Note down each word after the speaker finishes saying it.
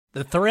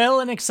The thrill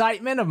and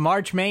excitement of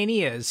March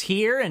Mania is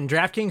here, and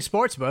DraftKings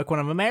Sportsbook, one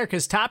of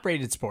America's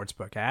top-rated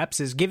sportsbook apps,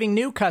 is giving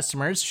new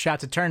customers a shot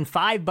to turn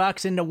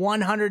 $5 into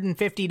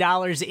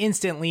 $150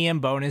 instantly in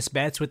bonus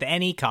bets with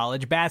any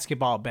college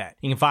basketball bet.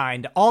 You can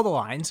find all the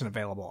lines and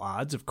available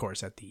odds, of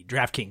course, at the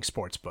DraftKings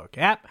Sportsbook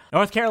app.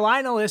 North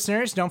Carolina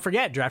listeners, don't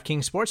forget,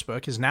 DraftKings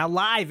Sportsbook is now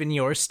live in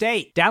your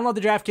state. Download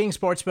the DraftKings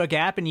Sportsbook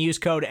app and use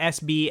code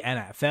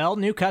SBNFL.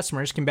 New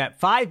customers can bet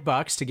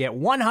 $5 to get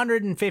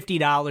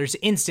 $150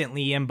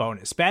 instantly in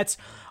bonus bets,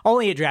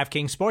 only at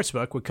DraftKings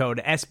Sportsbook with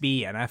code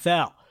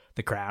SBNFL.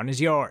 The crown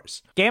is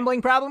yours.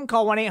 Gambling problem?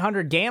 Call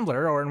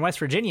 1-800-GAMBLER, or in West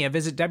Virginia,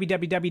 visit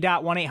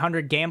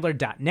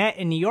www.1800gambler.net.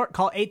 In New York,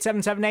 call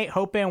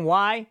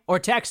 877-8-HOPE-NY or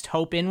text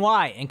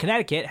HOPE-NY. In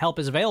Connecticut, help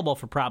is available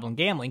for problem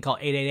gambling. Call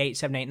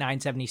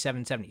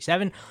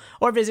 888-789-7777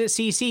 or visit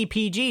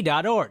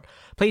ccpg.org.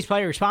 Please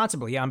play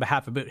responsibly on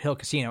behalf of Boot Hill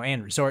Casino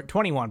and Resort.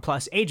 21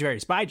 plus, age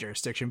varies by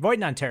jurisdiction. Void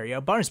in Ontario.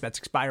 Bonus bets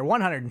expire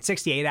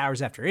 168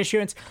 hours after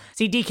issuance.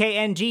 See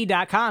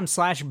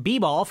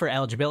dkng.com/bball for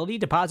eligibility,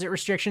 deposit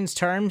restrictions,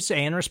 terms,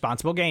 and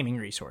responsible gaming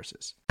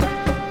resources.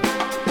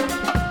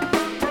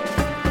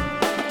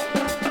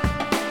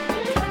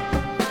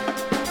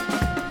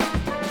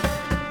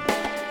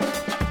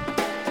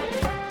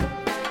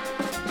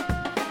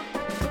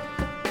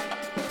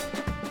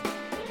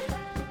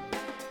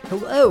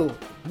 Hello,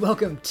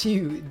 welcome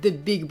to the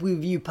Big Blue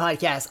View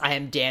podcast. I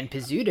am Dan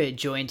Pizzuta,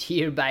 joined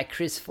here by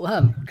Chris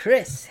Flum.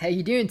 Chris, how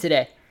you doing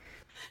today?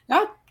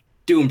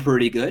 Doing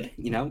pretty good.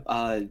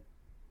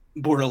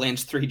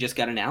 Borderlands 3 just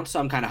got announced, so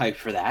I'm kind of hyped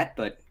for that,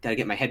 but gotta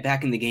get my head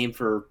back in the game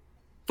for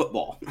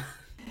football.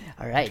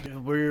 All right,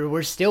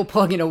 we're still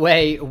plugging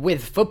away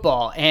with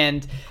football,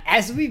 and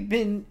as we've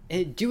been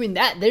doing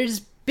that, there's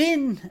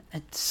been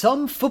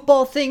some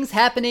football things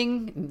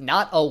happening,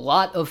 not a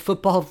lot of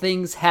football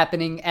things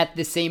happening at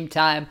the same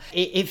time.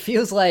 It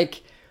feels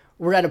like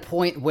we're at a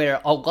point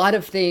where a lot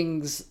of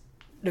things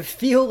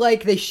feel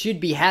like they should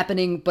be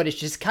happening, but it's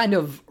just kind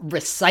of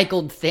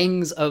recycled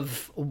things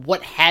of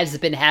what has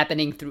been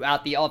happening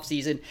throughout the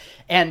offseason.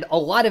 And a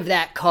lot of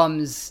that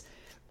comes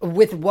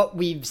with what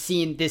we've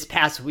seen this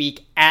past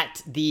week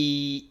at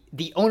the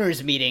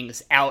owners'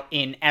 meetings out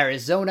in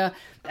Arizona.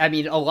 I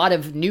mean, a lot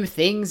of new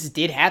things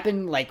did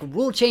happen, like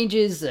rule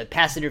changes,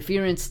 pass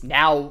interference,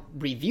 now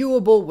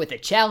reviewable with a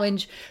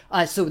challenge.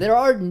 So there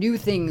are new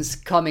things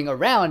coming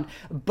around,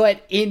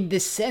 but in the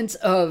sense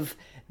of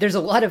there's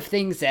a lot of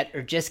things that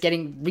are just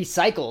getting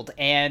recycled,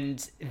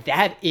 and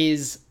that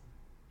is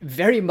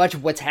very much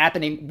what's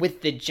happening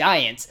with the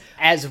Giants.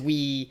 As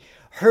we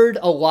heard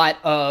a lot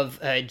of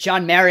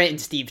John Mara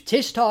and Steve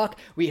Tisch talk,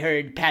 we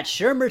heard Pat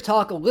Shurmur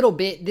talk a little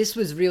bit. This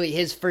was really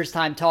his first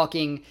time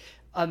talking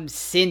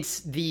since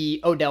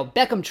the Odell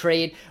Beckham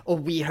trade.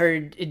 We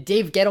heard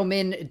Dave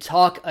Gettleman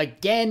talk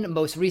again,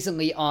 most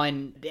recently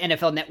on the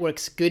NFL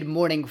Network's Good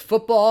Morning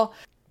Football.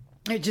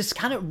 Just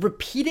kind of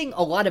repeating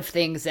a lot of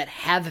things that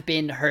have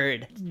been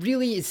heard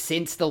really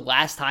since the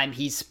last time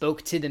he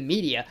spoke to the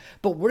media.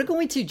 But we're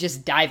going to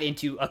just dive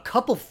into a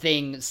couple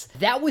things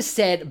that was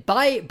said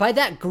by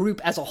that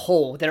group as a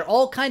whole.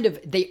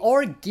 They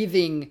are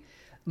giving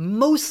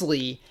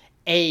mostly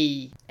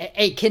a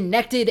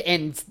connected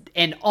and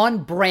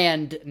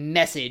on-brand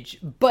message,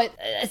 but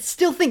I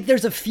still think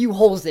there's a few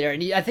holes there,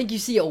 and I think you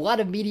see a lot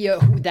of media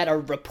that are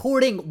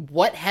reporting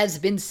what has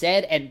been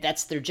said, and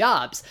that's their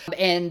jobs,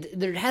 and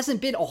there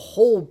hasn't been a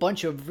whole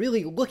bunch of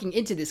really looking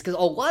into this, because a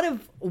lot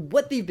of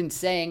what they've been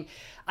saying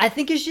I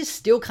think is just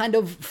still kind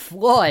of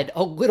flawed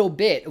a little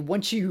bit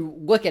once you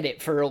look at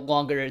it for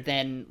longer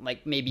than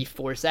like maybe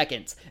 4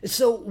 seconds.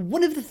 So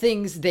one of the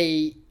things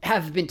they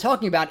have been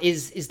talking about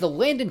is the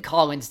Landon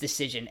Collins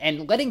decision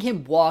and letting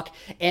him walk,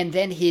 and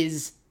then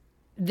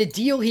the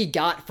deal he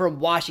got from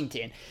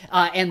Washington.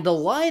 And the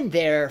line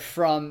there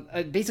from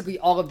basically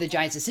all of the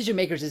Giants decision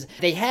makers is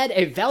they had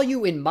a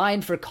value in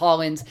mind for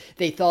Collins.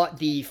 They thought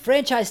the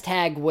franchise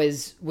tag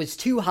was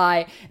too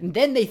high, and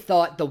then they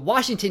thought the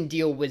Washington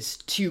deal was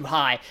too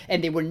high,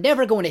 and they were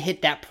never going to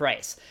hit that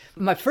price.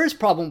 My first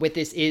problem with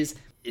this is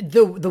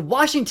the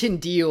Washington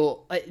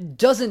deal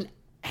doesn't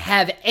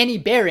have any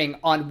bearing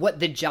on what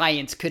the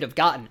Giants could have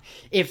gotten.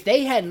 If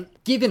they had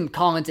given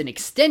Collins an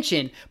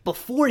extension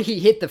before he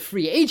hit the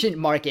free agent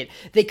market,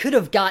 they could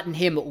have gotten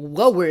him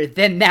lower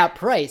than that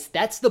price.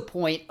 That's the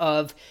point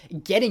of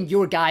getting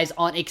your guys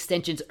on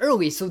extensions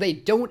early so they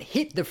don't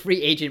hit the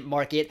free agent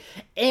market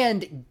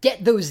and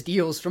get those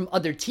deals from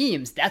other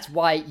teams. That's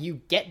why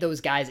you get those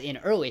guys in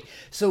early.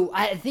 So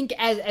I think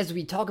as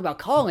we talk about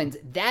Collins,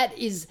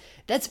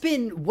 that's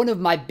been one of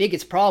my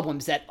biggest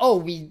problems, that,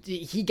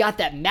 he got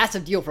that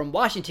massive deal from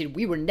Washington.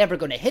 We were never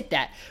going to hit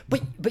that.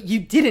 But you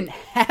didn't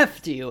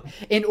have to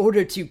in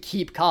order to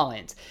keep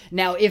Collins.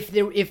 Now, if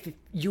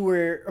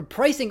your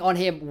pricing on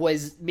him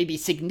was maybe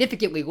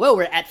significantly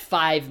lower at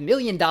 $5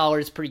 million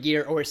per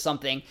year or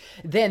something,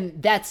 then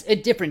that's a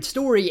different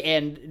story,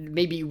 and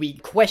maybe we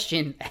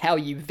question how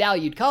you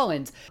valued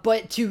Collins.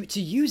 But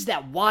to use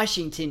that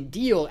Washington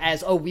deal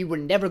as, we were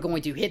never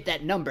going to hit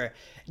that number,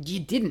 you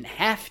didn't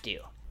have to.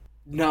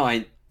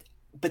 No,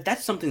 But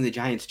that's something the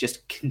Giants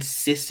just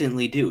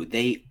consistently do.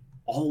 They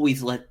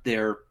always let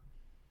their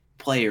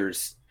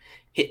players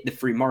hit the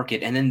free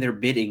market, and then they're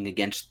bidding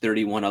against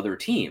 31 other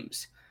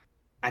teams.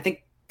 I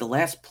think the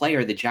last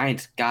player the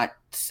Giants got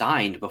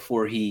signed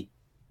before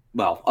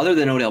other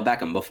than Odell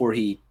Beckham, before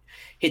he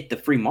hit the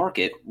free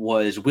market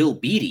was Will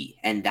Beatty,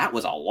 and that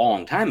was a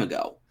long time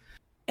ago.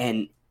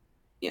 And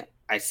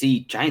I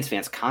see Giants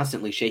fans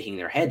constantly shaking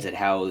their heads at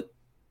how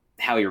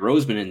Howie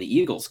Roseman and the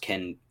Eagles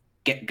can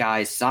get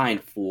guys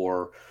signed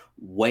for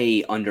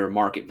way under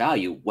market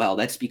value. Well,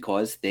 that's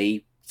because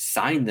they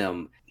signed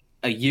them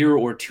a year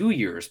or 2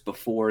 years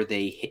before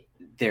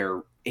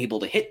they're able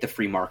to hit the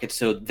free market,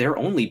 so they're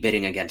only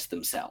bidding against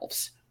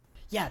themselves.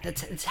 Yeah,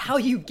 that's how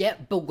you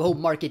get below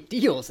market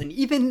deals. And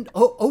even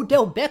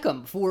Odell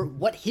Beckham, for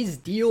what his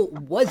deal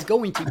was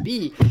going to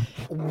be,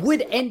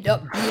 would end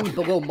up being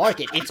below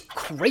market. It's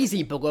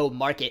crazy below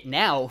market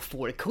now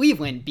for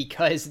Cleveland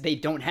because they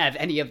don't have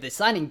any of the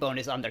signing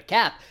bonus on their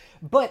cap.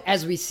 But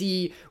as we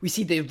see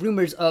the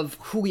rumors of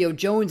Julio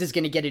Jones is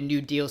going to get a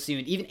new deal soon.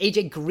 Even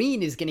AJ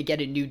Green is going to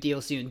get a new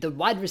deal soon. The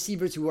wide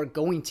receivers who are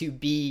going to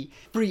be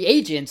free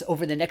agents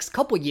over the next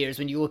couple years,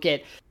 when you look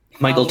at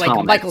Michael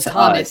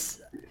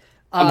Thomas,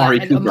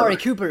 Amari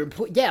Cooper.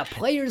 Yeah,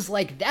 players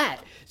like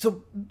that.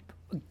 So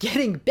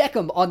getting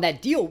Beckham on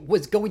that deal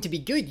was going to be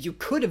good. You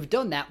could have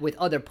done that with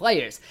other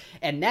players.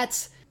 And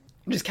that's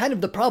just kind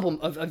of the problem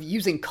of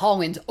using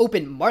Collins'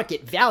 open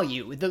market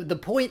value. The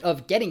point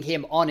of getting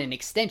him on an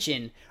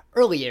extension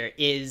earlier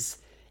is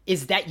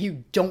that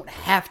you don't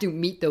have to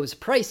meet those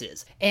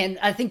prices. And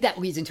I think that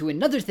leads into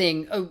another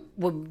thing.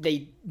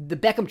 The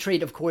Beckham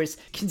trade, of course,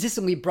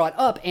 consistently brought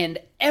up, and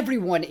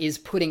everyone is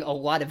putting a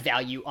lot of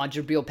value on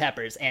Jabril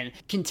Peppers. And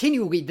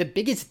continually, the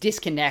biggest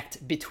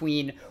disconnect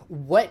between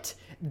what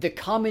the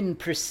common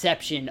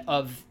perception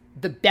of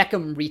the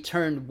Beckham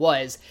return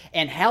was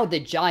and how the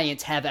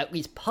Giants have at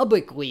least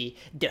publicly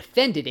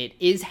defended it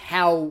is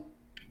how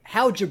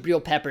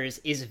Jabril Peppers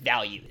is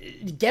valued.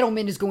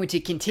 Gettleman is going to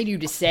continue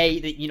to say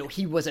that,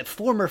 he was a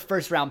former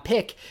first-round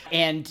pick,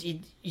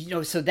 and,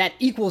 so that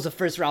equals a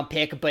first-round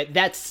pick, but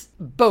that's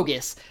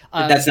bogus.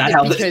 That's not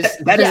how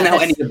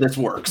any of this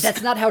works.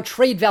 That's not how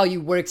trade value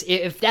works.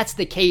 If that's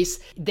the case,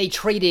 they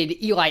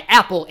traded Eli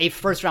Apple, a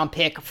first-round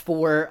pick,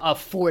 for a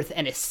 4th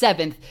and a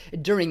 7th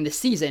during the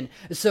season.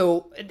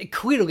 So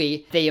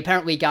clearly, they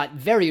apparently got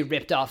very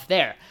ripped off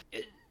there.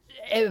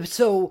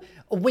 So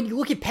when you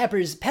look at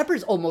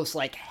Peppers almost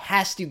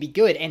has to be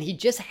good, and he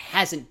just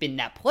hasn't been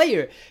that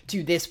player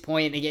to this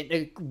point.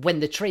 Again, when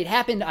the trade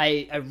happened,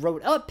 I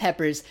wrote up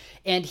Peppers,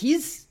 and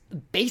he's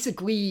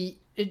basically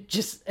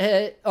just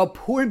a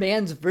poor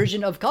man's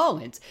version of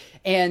Collins.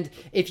 And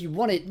if you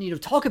want to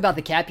talk about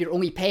the cap, you're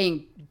only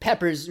paying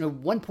Peppers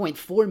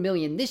 $1.4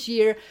 million this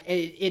year.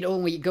 It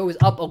only goes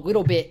up a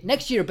little bit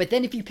next year, but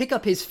then if you pick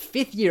up his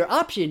 5th-year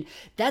option,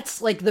 that's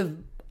the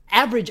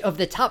average of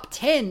the top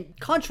 10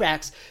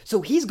 contracts.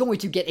 So he's going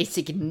to get a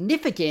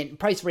significant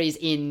price raise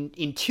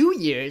in 2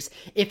 years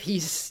if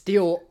he's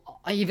still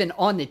even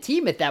on the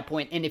team at that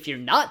point. And if you're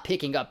not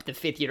picking up the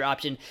 5th-year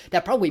option,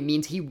 that probably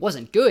means he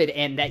wasn't good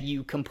and that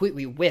you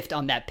completely whiffed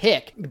on that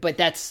pick. But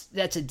that's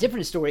a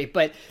different story.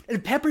 But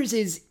Peppers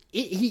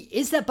he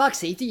is that box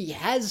safety. He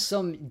has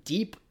some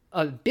deep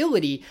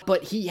ability,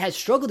 but he has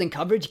struggled in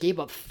coverage, gave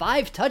up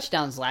 5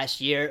 touchdowns last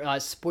year.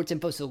 Sports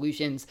Info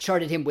Solutions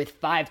charted him with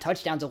 5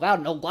 touchdowns allowed,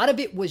 and a lot of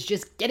it was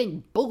just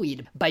getting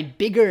bullied by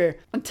bigger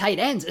tight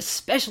ends,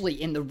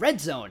 especially in the red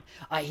zone.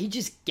 He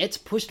just gets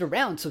pushed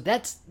around, so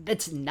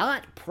that's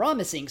not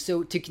promising.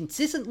 So to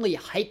consistently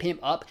hype him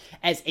up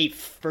as a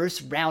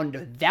first-round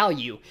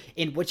value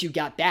in what you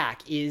got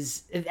back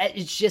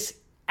it's just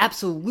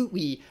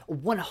absolutely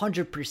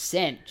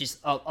 100% just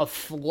a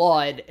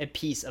flawed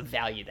piece of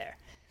value there.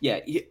 Yeah,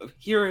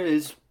 here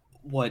is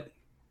what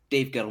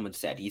Dave Gettleman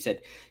said. He said,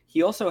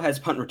 he also has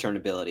punt return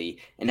ability,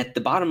 and at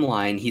the bottom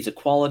line, he's a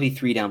quality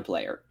 3-down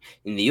player.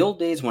 In the old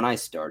days when I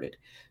started,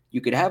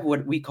 you could have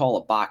what we call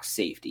a box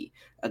safety,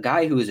 a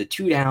guy who is a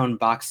 2-down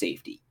box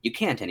safety. You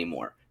can't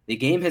anymore. The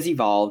game has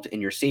evolved,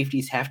 and your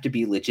safeties have to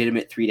be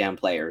legitimate 3-down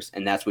players,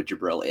 and that's what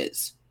Jabril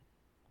is.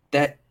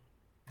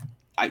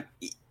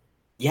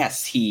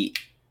 Yes, he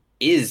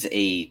is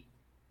a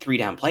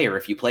 3-down player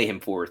if you play him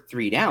for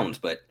 3 downs,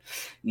 but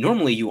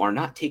normally you are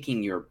not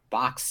taking your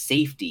box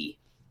safety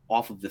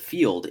off of the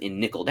field in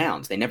nickel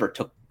downs. They never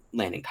took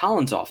Landon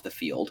Collins off the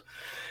field.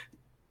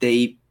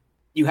 You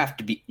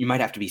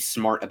might have to be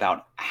smart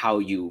about how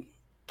you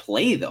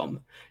play them.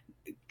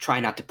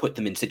 Try not to put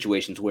them in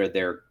situations where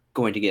they're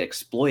going to get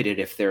exploited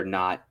if they're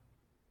not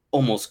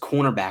almost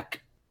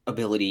cornerback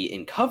ability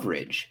in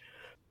coverage.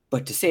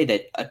 But to say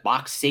that a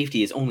box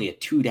safety is only a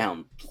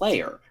 2-down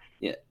player,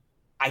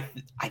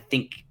 I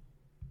think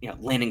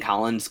Landon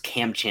Collins,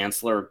 Cam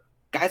Chancellor,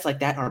 guys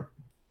like that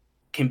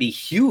can be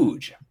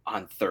huge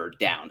on 3rd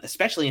down,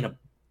 especially in a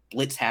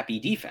blitz-happy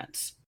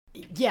defense.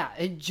 Yeah,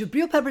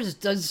 Jabril Peppers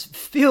does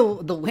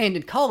fill the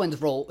Landon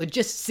Collins role,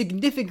 just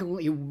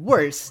significantly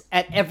worse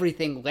at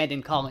everything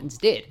Landon Collins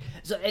did.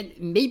 So, and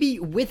maybe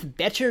with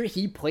Bettcher,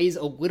 he plays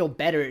a little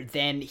better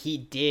than he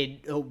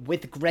did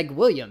with Greg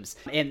Williams.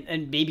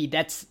 And maybe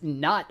that's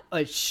not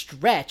a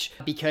stretch,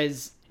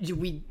 because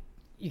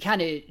you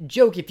kind of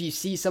joke if you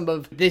see some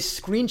of this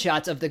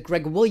screenshots of the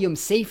Greg Williams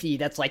safety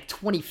that's like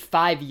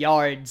 25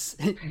 yards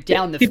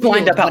down the field. People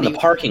lined up out in the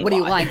parking lot. When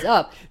he lines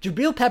up.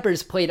 Jabril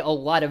Peppers played a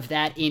lot of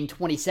that in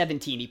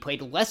 2017. He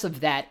played less of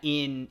that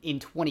in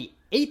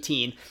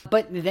 2018,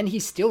 but then he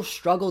still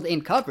struggled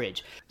in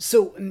coverage.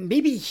 So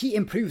maybe he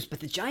improves, but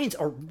the Giants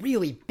are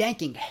really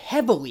banking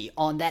heavily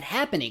on that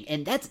happening,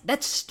 and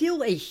that's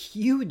still a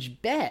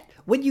huge bet.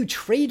 When you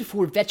trade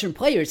for veteran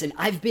players, and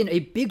I've been a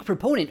big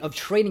proponent of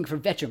trading for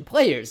veteran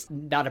players,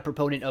 not a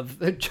proponent of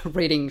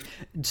trading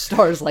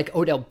stars like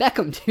Odell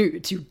Beckham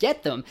to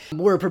get them,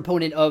 more a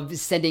proponent of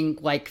sending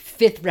like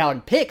 5th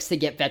round picks to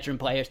get veteran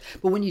players.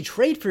 But when you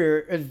trade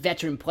for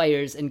veteran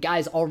players and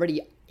guys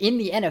already in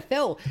the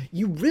NFL,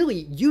 you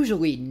really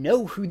usually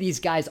know who these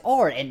guys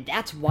are, and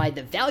that's why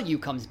the value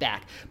comes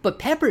back. But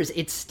Peppers,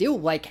 it's still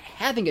like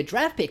having a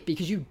draft pick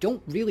because you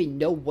don't really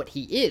know what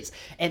he is.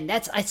 And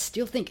that's, I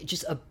still think,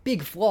 just a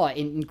big flaw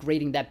in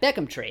grading that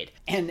Beckham trade.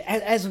 And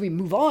as we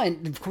move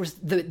on, of course,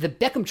 the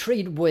Beckham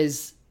trade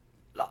was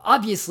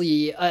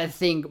obviously a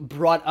thing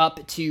brought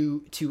up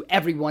to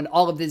everyone,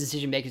 all of the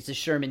decision makers, to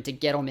Sherman, to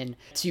Gettleman,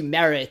 to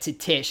Mara, to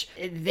Tisch.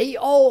 They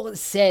all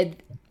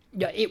said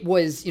it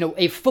was,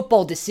 a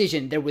football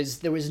decision. There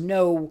was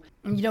no,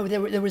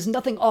 there was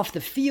nothing off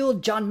the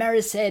field. John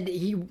Mara said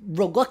he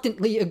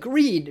reluctantly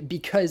agreed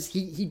because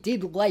he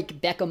did like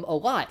Beckham a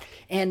lot.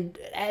 And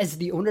as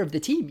the owner of the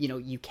team,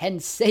 you can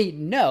say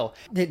no.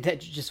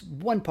 That's just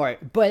one part.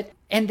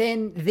 And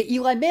then the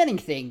Eli Manning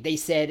thing, they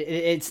said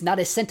it's not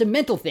a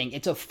sentimental thing.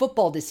 It's a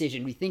football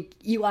decision. We think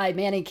Eli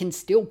Manning can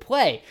still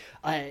play.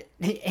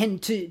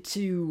 And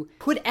to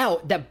put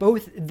out that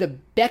both the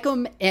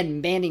Beckham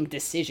and Manning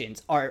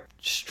decisions are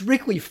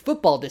strictly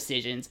football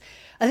decisions,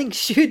 I think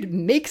should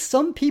make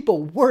some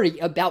people worry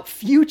about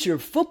future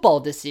football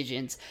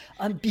decisions,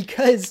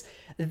 because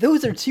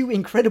those are two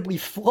incredibly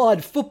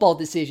flawed football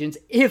decisions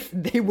if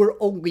they were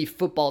only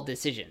football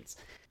decisions.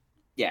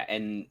 Yeah,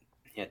 and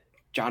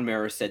John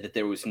Mara said that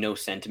there was no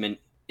sentiment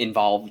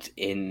involved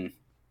in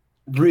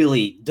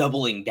really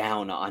doubling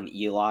down on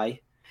Eli,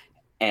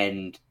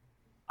 and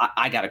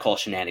I got to call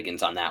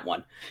shenanigans on that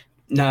one.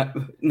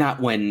 Not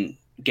when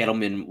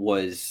Gettleman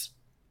was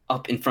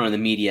up in front of the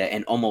media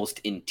and almost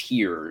in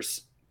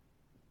tears,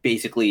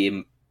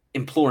 basically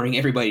imploring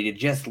everybody to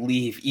just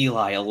leave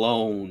Eli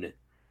alone,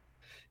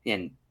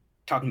 and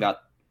talking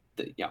about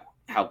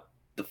how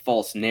the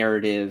false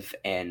narrative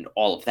and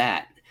all of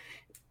that.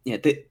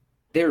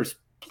 There's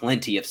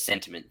plenty of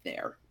sentiment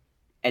there,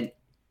 and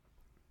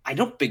I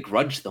don't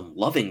begrudge them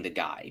loving the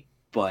guy,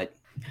 but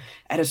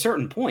at a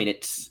certain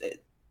point,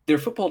 their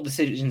football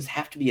decisions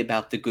have to be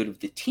about the good of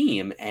the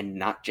team, and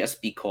not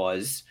just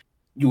because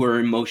you are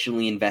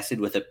emotionally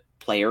invested with a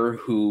player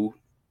who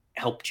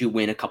helped you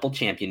win a couple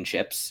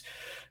championships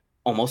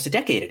almost a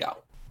decade ago.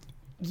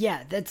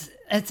 Yeah, that's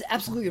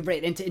absolutely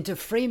right. And to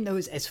frame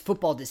those as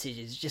football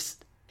decisions,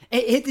 just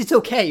it's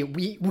okay.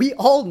 We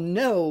all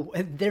know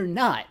they're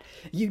not.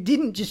 You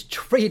didn't just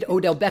trade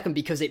Odell Beckham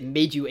because it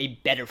made you a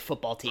better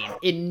football team.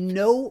 In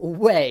no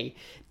way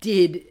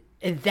did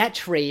that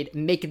trade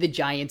make the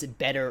Giants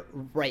better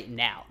right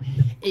now.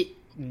 It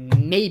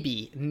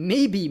maybe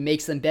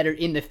makes them better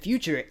in the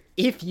future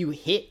if you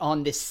hit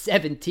on the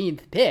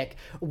 17th pick,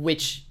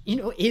 which,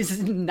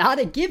 is not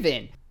a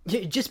given.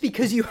 Just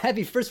because you have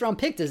a first round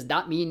pick does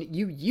not mean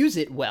you use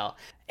it well.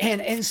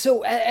 And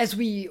so as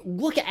we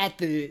look at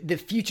the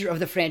future of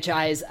the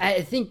franchise,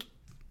 I think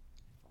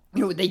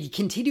they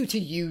continue to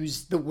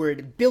use the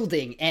word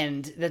building,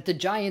 and that the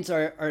Giants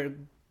are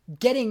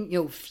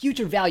getting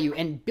future value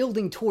and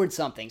building towards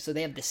something. So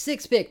they have the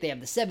 6th pick, they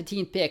have the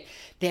 17th pick,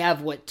 they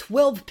have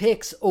 12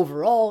 picks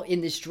overall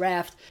in this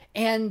draft,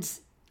 and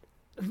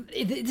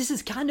this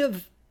is kind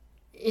of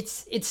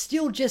it's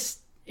still just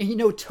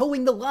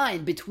towing the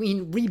line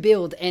between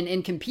rebuild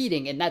and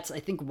competing, and that's I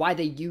think why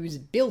they use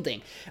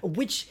building,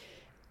 which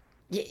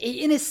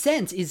in a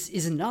sense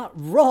is not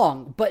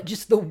wrong, but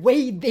just the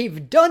way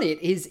they've done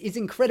it is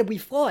incredibly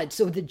flawed.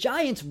 So the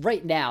Giants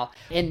right now,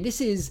 and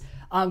this is,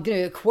 I'm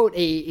going to quote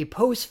a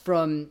post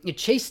from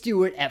Chase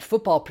Stewart at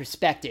Football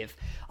Perspective.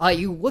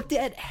 You looked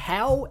at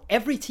how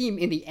every team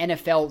in the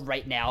NFL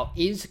right now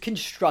is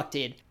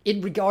constructed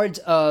in regards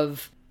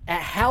of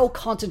how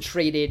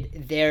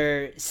concentrated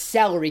their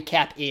salary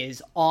cap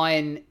is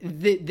on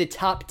the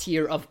top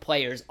tier of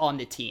players on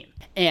the team.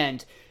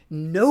 And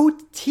no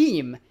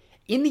team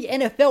in the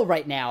NFL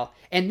right now,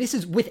 and this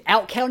is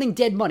without counting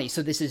dead money,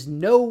 so this is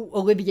no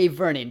Olivier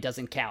Vernon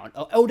doesn't count,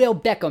 Odell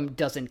Beckham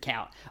doesn't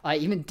count,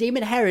 even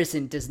Damon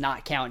Harrison does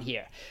not count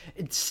here.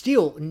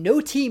 Still,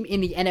 no team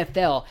in the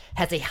NFL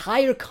has a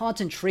higher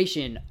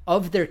concentration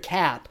of their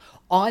cap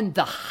on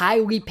the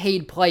highly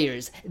paid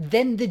players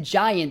than the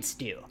Giants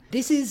do.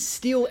 This is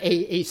still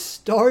a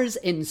stars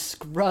and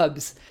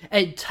scrubs,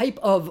 a type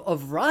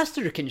of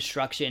roster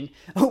construction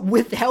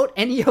without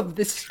any of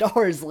the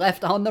stars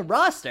left on the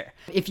roster.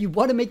 If you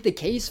want to make the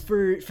case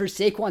for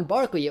Saquon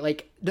Barkley,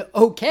 like,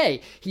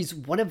 okay, he's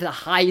one of the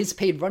highest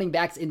paid running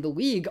backs in the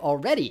league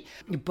already.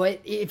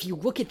 But if you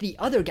look at the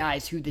other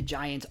guys who the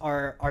Giants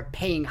are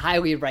paying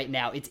highly right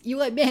now, it's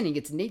Eli Manning,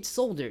 it's Nate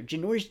Solder,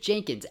 Janoris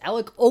Jenkins,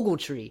 Alec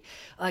Ogletree,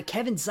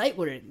 Kevin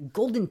Zeitler,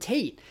 Golden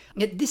Tate.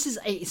 This is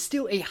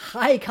still a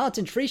high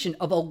concentration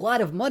of a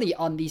lot of money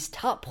on these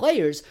top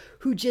players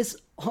who just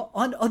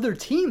on other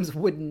teams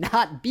would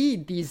not be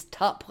these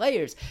top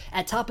players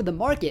at top of the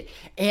market.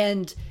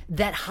 And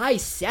that high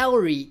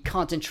salary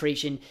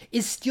concentration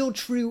is still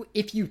true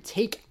if you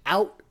take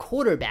out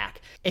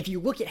quarterback. If you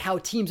look at how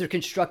teams are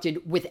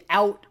constructed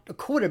without a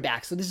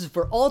quarterback, so this is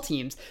for all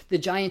teams, the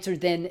Giants are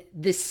then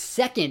the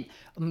second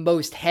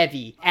most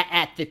heavy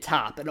at the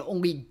top, and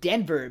only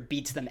Denver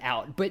beats them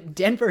out. But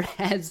Denver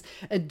has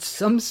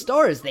some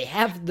stars. They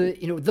have the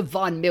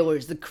Von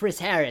Millers, the Chris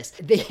Harris.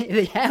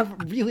 They have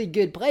really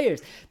good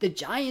players. The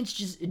Giants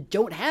just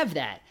don't have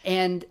that,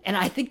 and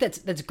I think that's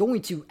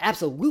going to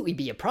absolutely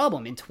be a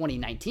problem in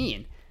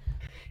 2019.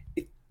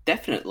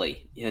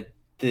 Definitely,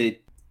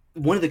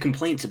 one of the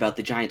complaints about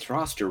the Giants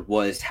roster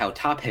was how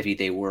top heavy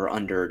they were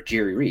under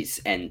Jerry Reese,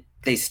 and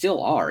they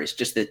still are. It's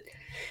just that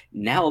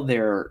now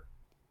they're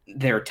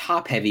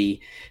top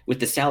heavy with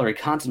the salary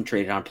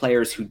concentrated on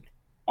players who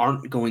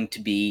aren't going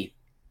to be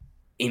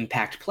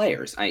impact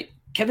players.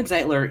 Kevin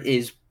Zeitler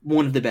is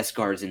one of the best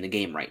guards in the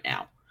game right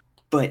now,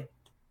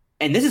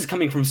 and this is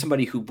coming from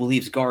somebody who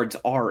believes guards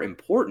are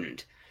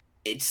important.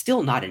 It's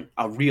still not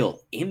a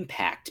real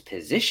impact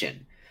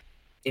position.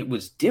 It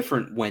was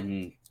different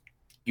when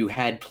you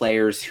had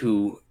players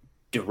who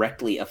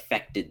directly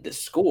affected the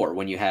score,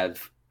 when you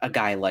have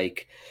guys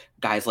like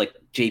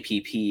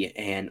JPP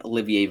and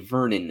Olivier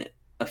Vernon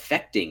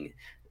affecting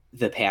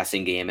the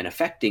passing game and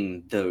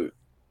affecting the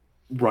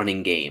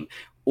running game,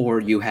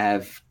 or you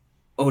have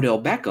Odell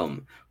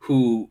Beckham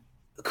who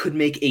could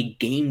make a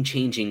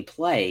game-changing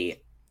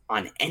play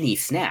on any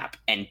snap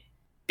and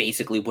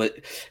basically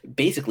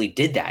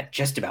did that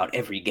just about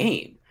every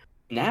game.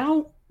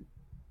 Now,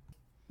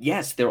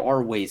 yes, there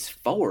are ways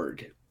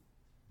forward,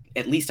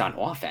 at least on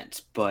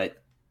offense,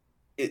 but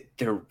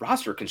their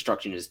roster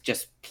construction is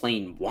just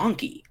plain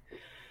wonky.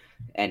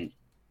 And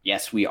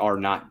yes, we are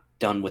not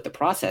done with the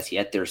process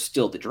yet. There's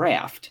still the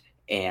draft,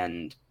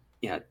 and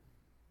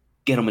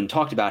Gettleman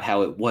talked about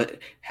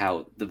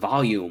how the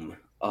volume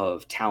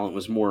of talent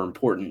was more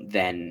important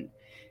than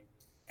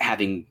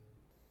having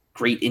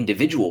great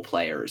individual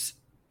players.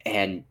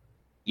 And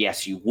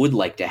yes, you would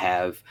like to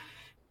have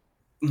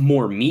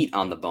more meat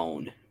on the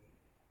bone,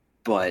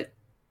 but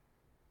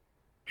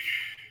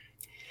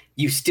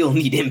you still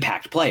need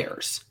impact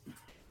players.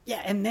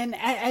 Yeah, and then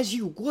as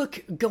you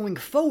look going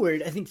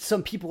forward, I think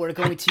some people are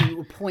going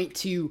to point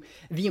to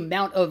the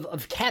amount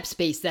of cap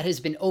space that has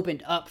been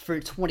opened up for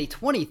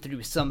 2020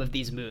 through some of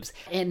these moves.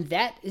 And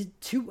that,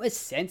 to a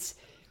sense,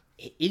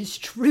 is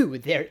true.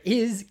 There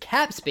is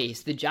cap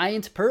space. The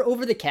Giants, per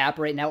over the cap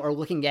right now, are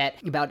looking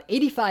at about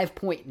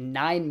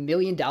 $85.9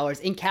 million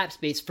in cap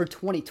space for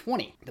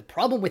 2020. The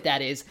problem with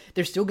that is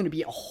there's still going to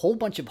be a whole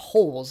bunch of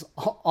holes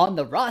on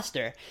the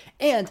roster,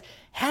 and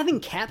having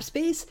cap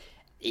space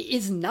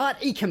is not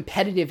a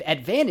competitive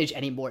advantage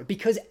anymore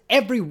because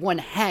everyone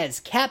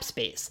has cap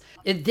space.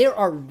 There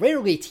are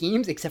rarely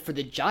teams, except for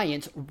the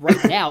Giants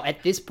right now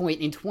at this point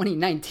in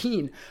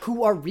 2019,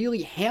 who are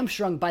really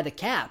hamstrung by the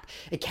cap.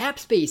 A cap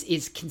space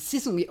is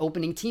consistently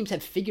opening. Teams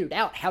have figured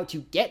out how to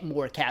get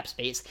more cap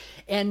space,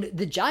 and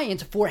the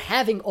Giants, for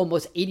having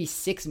almost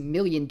 $86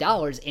 million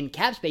in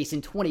cap space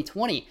in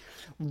 2020,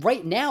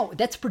 right now,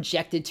 that's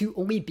projected to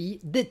only be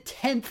the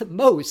 10th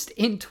most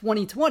in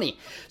 2020.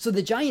 So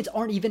the Giants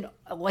aren't even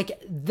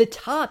like the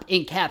top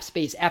in cap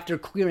space after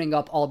clearing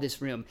up all this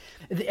room.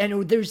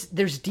 And there's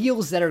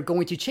deals that are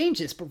going to change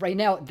this, but right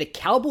now, the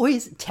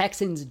Cowboys,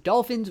 Texans,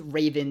 Dolphins,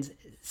 Ravens,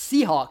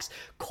 Seahawks,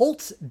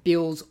 Colts,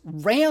 Bills,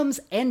 Rams,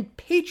 and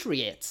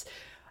Patriots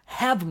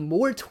have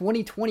more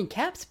 2020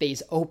 cap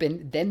space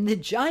open than the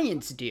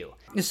Giants do.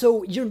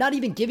 So you're not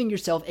even giving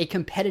yourself a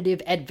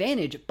competitive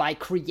advantage by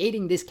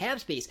creating this cap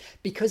space,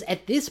 because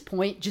at this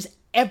point, just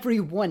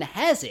everyone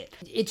has it.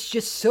 It's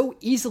just so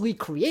easily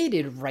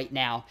created right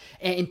now,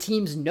 and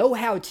teams know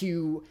how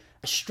to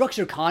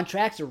structure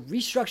contracts or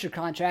restructure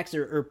contracts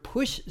or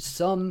push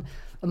some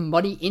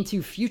money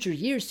into future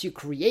years to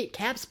create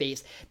cap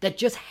space, that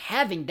just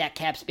having that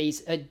cap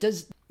space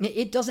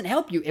doesn't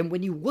help you. And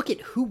when you look at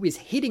who is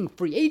hitting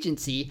free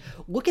agency,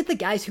 look at the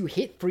guys who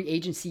hit free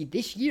agency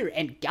this year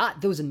and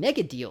got those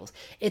mega deals.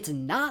 It's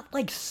not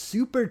like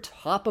super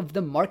top of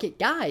the market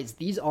guys.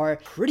 These are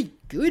pretty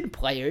good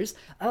players,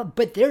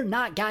 but they're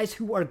not guys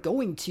who are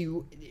going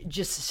to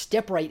just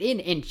step right in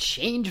and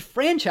change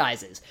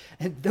franchises.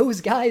 Those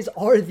guys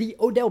are the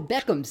Odell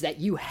Beckhams that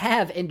you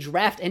have and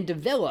draft and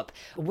develop.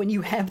 When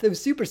you have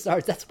those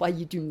superstars, that's why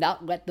you do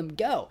not let them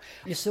go.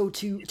 So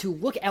to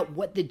look at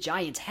what the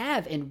Giants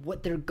have and and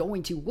what they're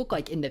going to look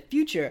like in the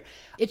future.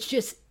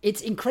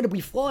 It's incredibly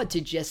flawed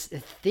to just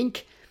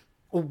think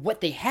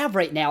what they have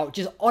right now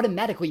just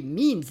automatically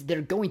means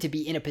they're going to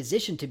be in a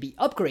position to be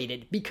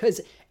upgraded, because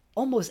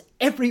almost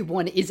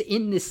everyone is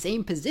in the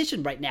same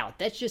position right now.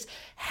 That's just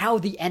how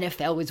the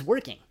NFL is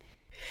working.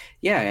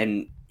 Yeah,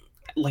 and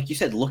like you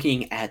said,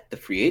 looking at the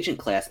free agent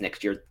class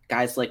next year,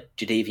 guys like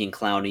Jadeveon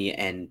Clowney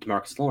and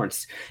DeMarcus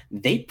Lawrence,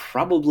 they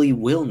probably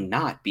will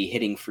not be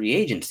hitting free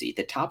agency.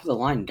 The top of the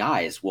line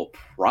guys will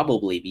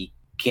probably be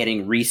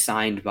getting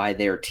re-signed by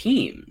their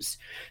teams.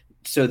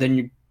 So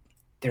then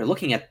they're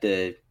looking at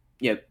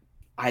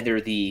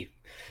either the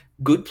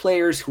good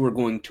players who are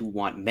going to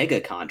want mega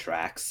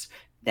contracts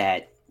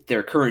that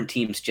their current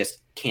teams just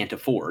can't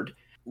afford,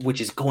 which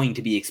is going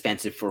to be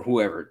expensive for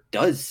whoever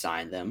does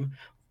sign them,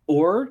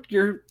 or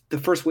the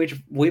first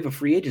wave of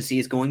free agency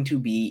is going to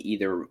be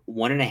either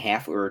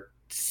 1.5 or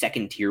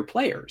second tier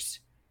players.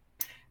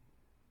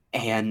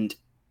 And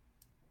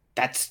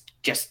that's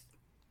just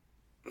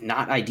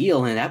not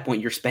ideal. And at that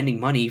point, you're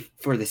spending money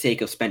for the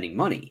sake of spending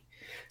money.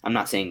 I'm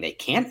not saying they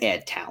can't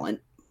add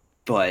talent,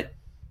 but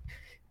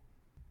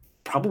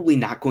probably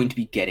not going to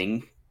be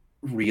getting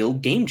real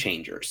game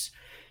changers.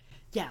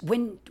 Yeah,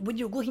 when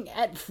you're looking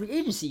at free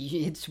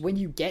agency, it's when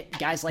you get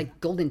guys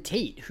like Golden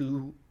Tate,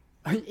 who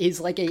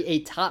is like a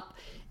top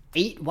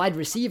 8 wide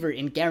receiver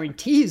in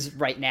guarantees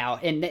right now.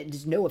 And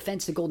there's no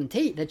offense to Golden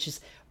Tate, that's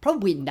just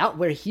probably not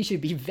where he should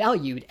be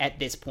valued at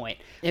this point.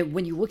 And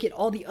when you look at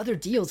all the other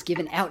deals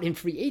given out in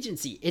free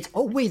agency, it's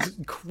always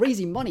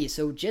crazy money.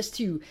 So just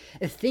to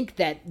think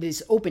that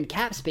this open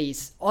cap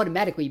space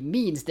automatically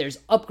means there's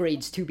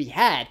upgrades to be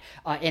had,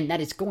 and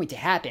that it's going to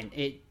happen,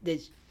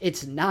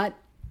 it's not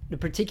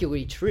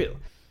particularly true.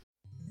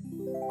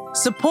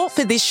 Support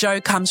for this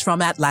show comes from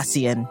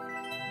Atlassian.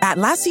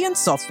 Atlassian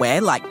software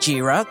like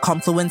Jira,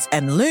 Confluence,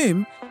 and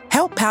Loom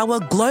help power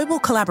global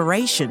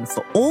collaboration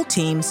for all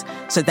teams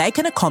so they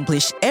can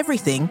accomplish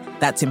everything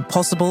that's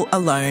impossible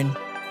alone.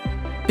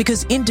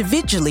 Because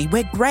individually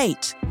we're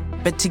great,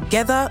 but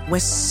together we're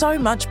so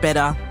much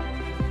better.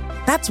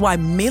 That's why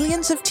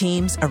millions of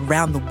teams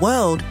around the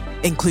world,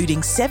 including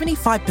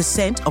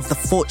 75% of the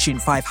Fortune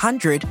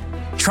 500,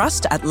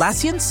 trust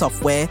Atlassian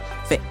software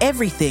for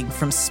everything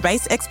from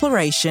space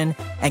exploration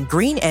and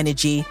green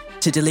energy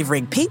to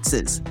delivering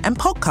pizzas and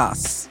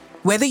podcasts.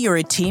 Whether you're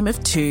a team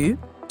of 2,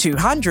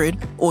 200,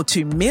 or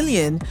 2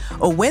 million,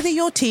 or whether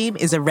your team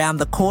is around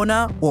the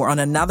corner or on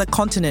another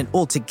continent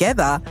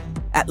altogether,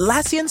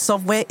 Atlassian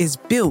software is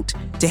built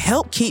to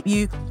help keep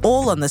you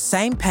all on the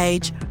same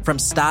page from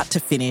start to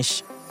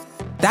finish.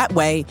 That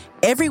way,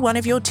 every one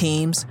of your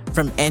teams,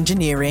 from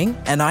engineering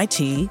and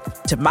IT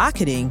to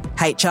marketing,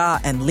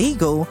 HR, and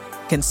legal,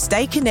 can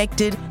stay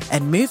connected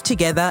and move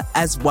together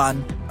as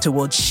one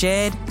towards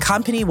shared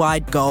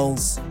company-wide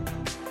goals.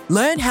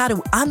 Learn how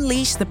to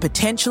unleash the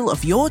potential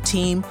of your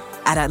team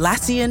at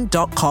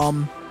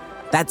Atlassian.com.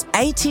 That's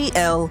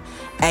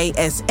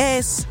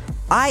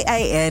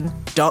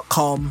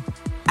ATLASSIAN.com.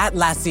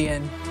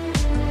 Atlassian.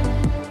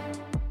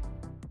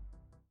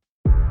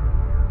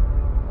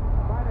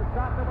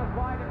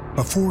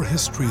 Before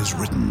history is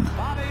written,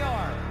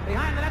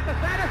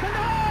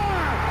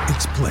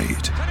 it's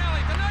played.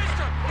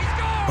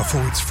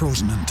 Before it's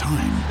frozen in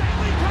time,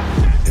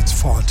 it's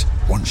fought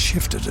one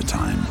shift at a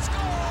time.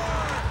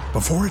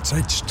 Before it's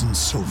etched in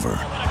silver,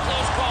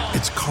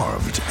 it's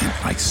carved in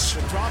ice.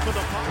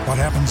 What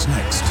happens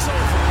next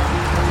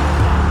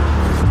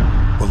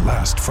will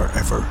last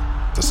forever.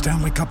 The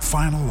Stanley Cup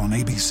Final on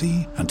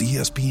ABC and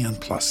ESPN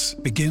Plus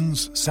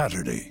begins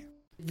Saturday.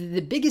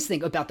 The biggest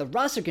thing about the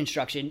roster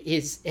construction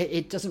is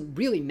it doesn't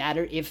really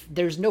matter if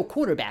there's no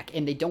quarterback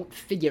and they don't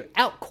figure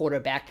out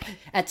quarterback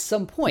at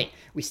some point.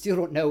 We still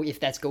don't know if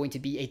that's going to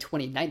be a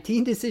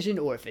 2019 decision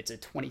or if it's a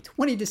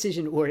 2020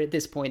 decision or at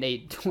this point a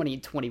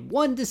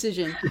 2021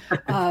 decision.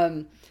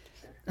 But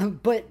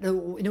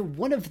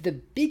one of the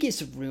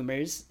biggest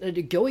rumors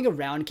going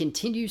around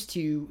continues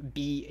to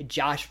be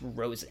Josh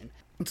Rosen.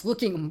 It's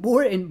looking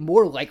more and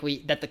more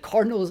likely that the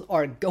Cardinals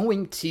are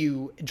going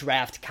to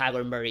draft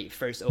Kyler Murray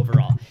first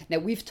overall. Now,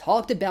 we've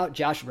talked about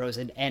Josh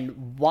Rosen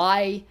and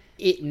why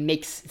it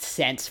makes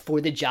sense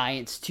for the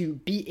Giants to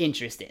be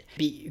interested.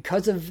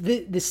 Because of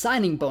the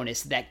signing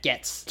bonus that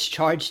gets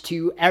charged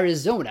to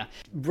Arizona.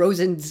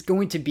 Rosen's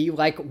going to be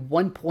like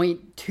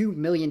 $1.2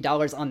 million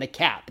on the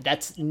cap.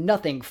 That's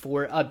nothing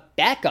for a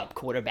backup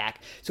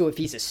quarterback. So if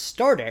he's a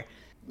starter,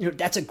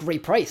 that's a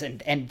great price.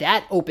 And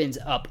that opens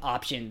up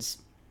options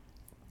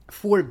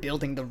for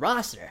building the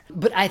roster.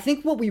 But I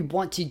think what we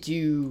want to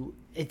do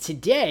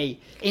today,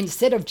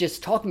 instead of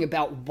just talking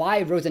about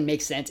why Rosen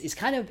makes sense, is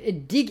kind of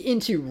dig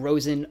into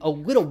Rosen a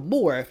little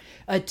more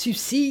to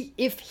see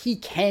if he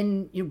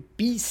can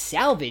be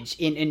salvaged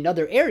in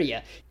another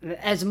area.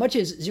 As much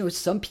as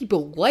some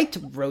people liked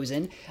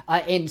Rosen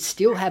and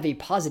still have a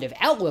positive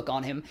outlook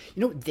on him,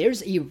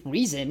 there's a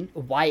reason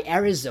why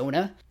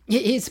Arizona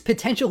is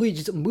potentially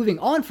just moving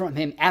on from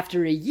him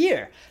after a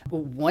year.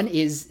 One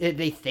is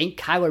they think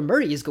Kyler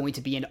Murray is going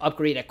to be an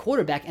upgrade at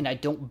quarterback, and I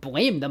don't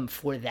blame them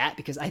for that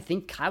because I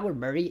think Kyler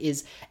Murray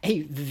is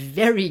a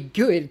very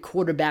good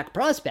quarterback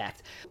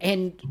prospect.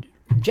 And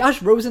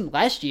Josh Rosen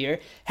last year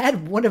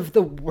had one of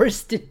the worst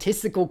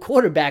statistical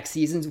quarterback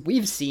seasons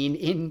we've seen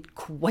in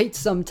quite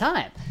some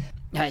time.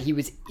 He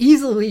was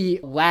easily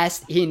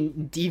last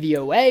in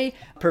DVOA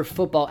per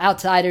Football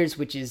Outsiders,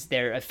 which is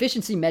their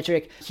efficiency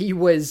metric. He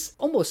was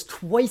almost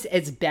twice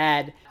as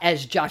bad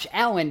as Josh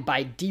Allen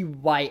by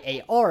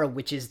DYAR,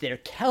 which is their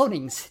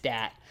counting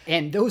stat.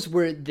 And those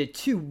were the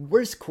two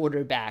worst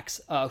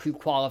quarterbacks who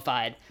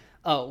qualified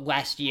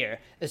last year.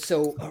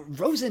 So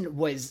Rosen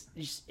was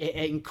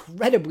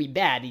incredibly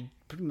bad. He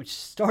pretty much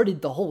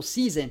started the whole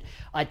season,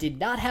 did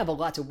not have a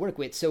lot to work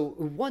with. So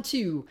we want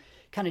to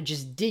kind of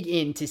just dig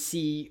in to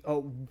see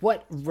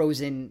what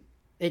Rosen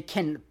it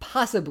can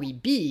possibly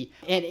be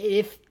and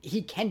if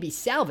he can be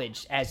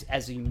salvaged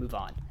as we move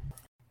on.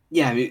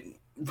 Yeah, I mean,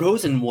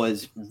 Rosen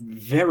was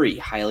very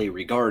highly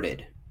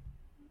regarded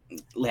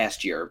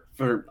last year.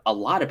 For a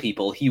lot of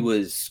people, he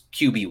was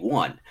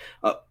QB1.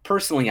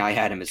 Personally, I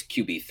had him as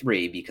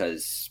QB3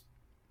 because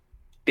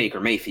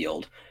Baker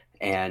Mayfield,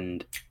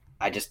 and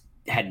I just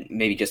had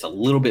maybe just a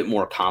little bit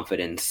more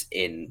confidence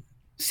in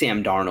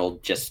Sam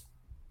Darnold just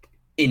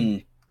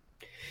in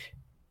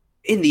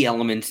the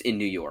elements in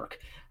New York.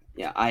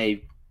 Yeah,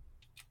 I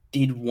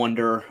did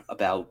wonder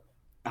about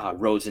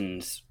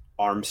Rosen's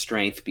arm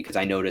strength because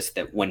I noticed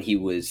that when he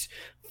was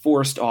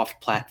forced off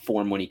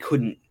platform, when he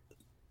couldn't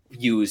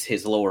use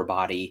his lower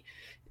body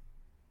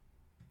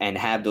and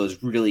have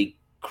those really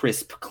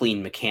crisp,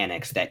 clean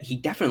mechanics that he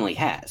definitely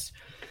has,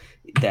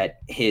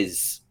 that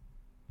his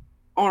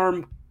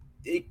arm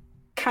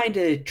kind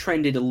of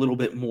trended a little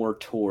bit more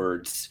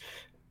towards,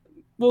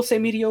 we'll say,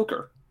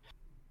 mediocre.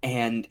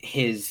 And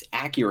his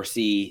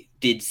accuracy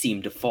did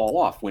seem to fall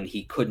off when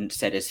he couldn't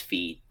set his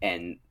feet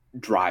and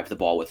drive the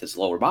ball with his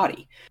lower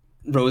body.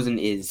 Rosen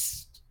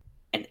is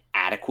an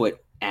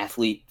adequate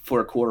athlete for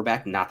a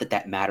quarterback. Not that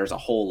that matters a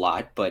whole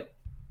lot, but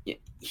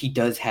he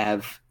does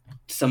have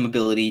some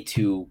ability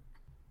to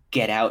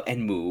get out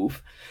and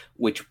move,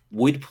 which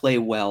would play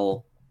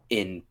well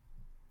in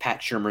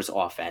Pat Shurmur's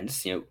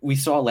offense. We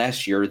saw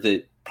last year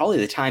that probably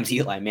the times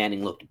Eli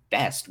Manning looked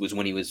best was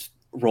when he was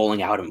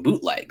rolling out in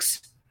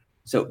bootlegs.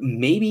 So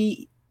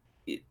maybe,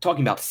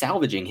 talking about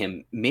salvaging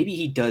him, maybe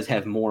he does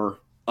have more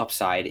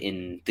upside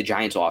in the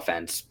Giants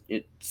offense,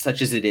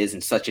 such as it is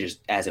and such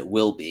as it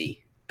will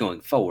be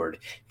going forward,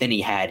 than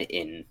he had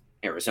in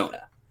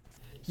Arizona.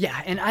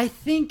 Yeah, and I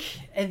think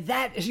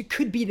that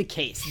could be the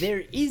case.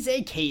 There is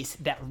a case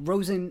that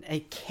Rosen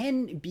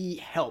can be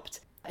helped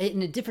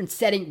in a different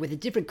setting with a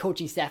different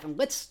coaching staff. And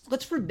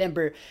let's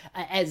remember,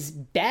 as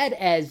bad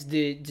as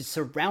the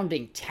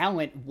surrounding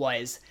talent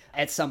was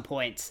at some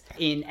points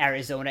in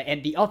Arizona,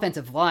 and the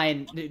offensive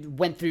line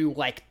went through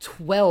like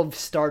 12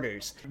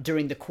 starters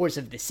during the course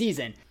of the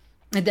season,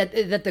 and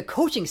that the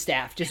coaching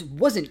staff just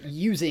wasn't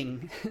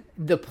using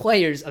the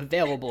players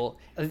available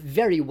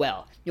very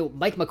well.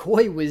 Mike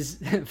McCoy was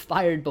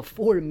fired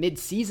before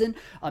mid-season.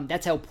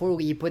 That's how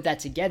poorly he put that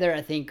together.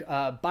 I think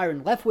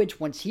Byron Leftwich,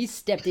 once he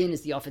stepped in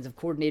as the offensive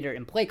coordinator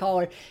and play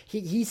caller,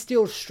 he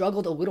still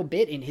struggled a little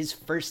bit in his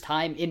first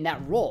time in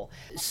that role.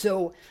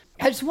 So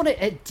I just want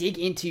to dig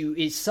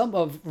into some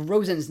of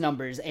Rosen's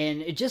numbers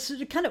and just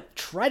kind of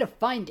try to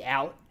find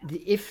out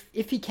if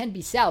he can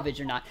be salvaged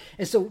or not.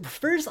 And so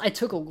first I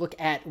took a look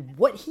at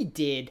what he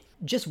did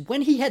just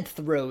when he had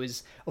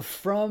throws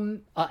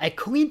from a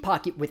clean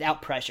pocket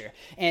without pressure.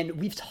 And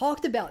we've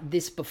talked about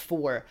this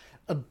before,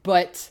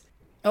 but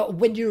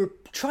when you're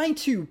trying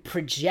to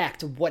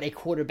project what a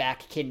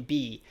quarterback can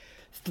be,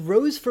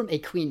 throws from a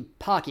clean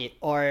pocket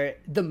are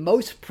the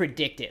most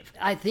predictive.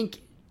 I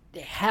think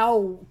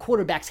how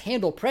quarterbacks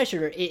handle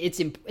pressure, it's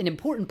an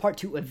important part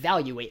to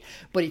evaluate.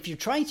 But if you're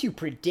trying to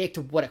predict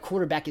what a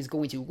quarterback is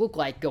going to look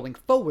like going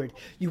forward,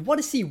 you want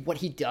to see what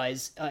he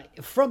does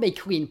from a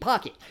clean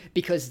pocket,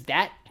 because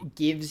that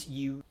gives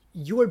you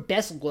your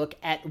best look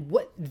at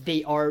what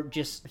they are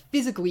just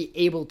physically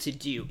able to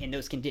do in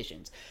those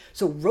conditions.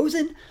 So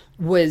Rosen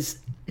was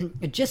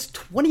just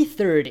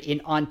 23rd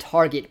in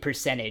on-target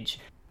percentage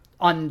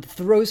on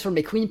throws from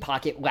a clean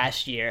pocket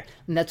last year,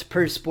 and that's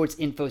per Sports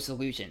Info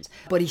Solutions.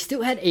 But he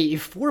still had a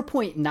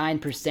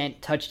 4.9%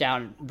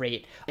 touchdown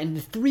rate and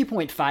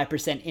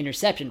 3.5%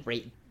 interception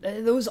rate.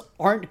 Those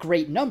aren't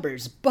great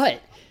numbers,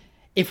 but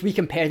if we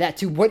compare that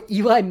to what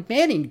Eli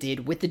Manning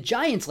did with the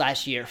Giants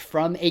last year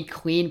from a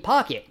clean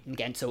pocket,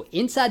 again, so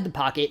inside the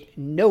pocket,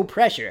 no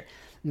pressure,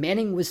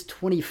 Manning was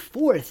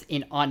 24th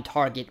in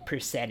on-target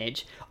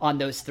percentage on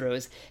those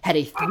throws, had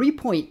a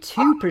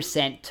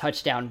 3.2%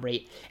 touchdown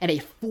rate, and a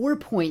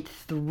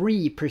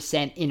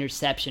 4.3%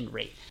 interception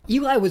rate.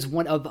 Eli was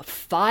one of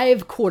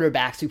 5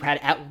 quarterbacks who had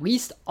at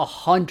least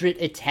 100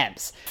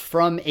 attempts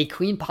from a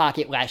clean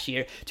pocket last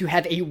year to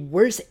have a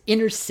worse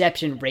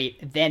interception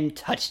rate than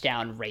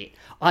touchdown rate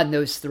on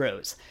those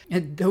throws.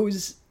 And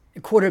those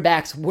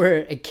quarterbacks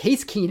were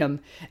Case Keenum,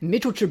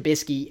 Mitchell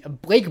Trubisky,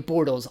 Blake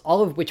Bortles,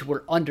 all of which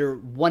were under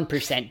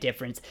 1%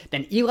 difference.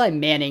 Then Eli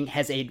Manning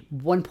has a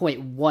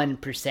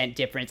 1.1%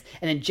 difference.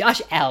 And then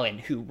Josh Allen,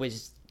 who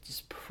was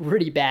just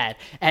pretty bad,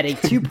 at a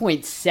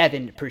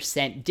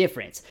 2.7%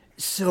 difference.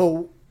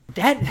 So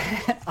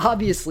that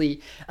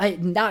obviously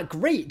not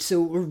great.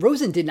 So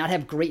Rosen did not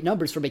have great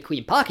numbers from a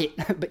clean pocket,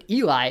 but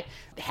Eli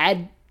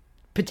had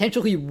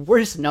potentially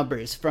worse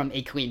numbers from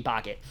a clean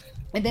pocket.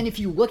 And then if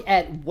you look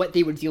at what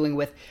they were dealing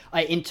with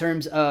in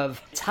terms of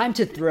time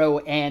to throw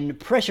and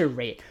pressure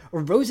rate,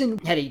 Rosen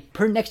had a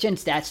per next gen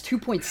stats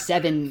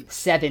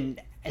 2.77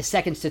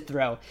 seconds to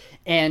throw.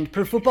 And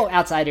per Football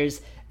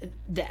Outsiders,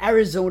 the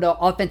Arizona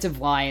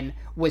offensive line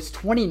was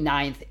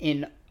 29th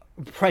in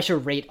pressure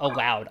rate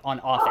allowed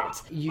on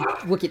offense. You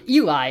look at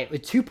Eli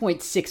with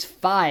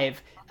 2.65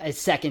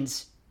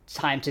 seconds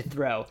time to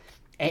throw.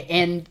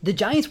 And the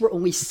Giants were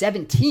only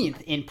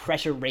 17th in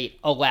pressure rate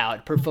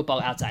allowed per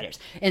Football Outsiders.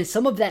 And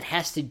some of that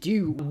has to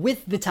do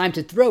with the time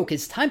to throw,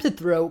 because time to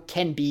throw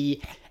can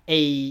be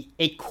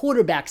a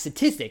quarterback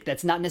statistic.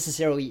 That's not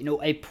necessarily,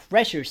 a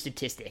pressure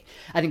statistic.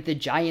 I think the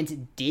Giants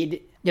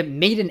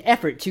made an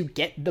effort to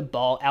get the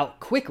ball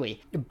out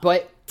quickly.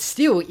 But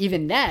still,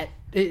 even that,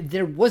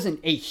 there wasn't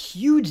a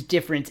huge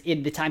difference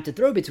in the time to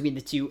throw between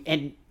the two.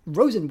 And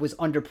Rosen was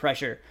under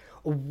pressure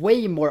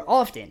way more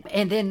often.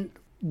 And then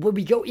when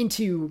we go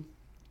into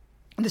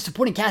the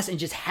supporting cast and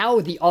just how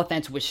the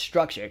offense was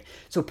structured.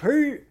 So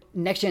per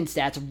Next Gen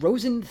Stats,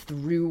 Rosen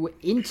threw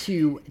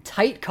into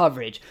tight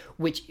coverage,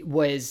 which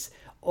was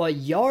a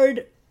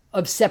yard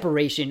of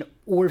separation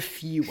or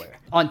fewer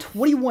on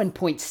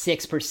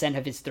 21.6%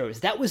 of his throws.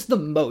 That was the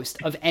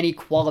most of any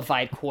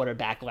qualified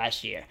quarterback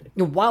last year,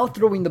 while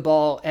throwing the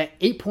ball at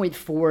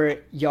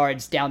 8.4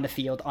 yards down the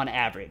field on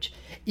average.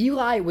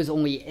 Eli was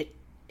only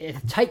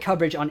tight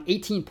coverage on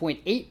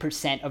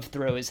 18.8% of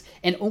throws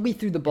and only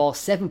threw the ball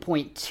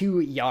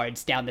 7.2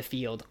 yards down the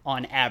field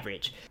on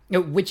average,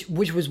 which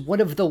was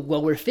one of the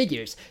lower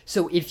figures.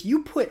 So if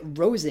you put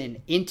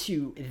Rosen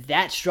into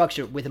that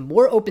structure with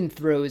more open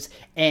throws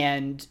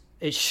and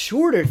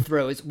shorter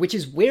throws, which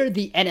is where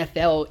the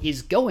NFL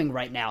is going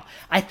right now,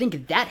 I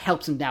think that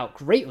helps him out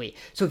greatly.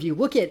 So if you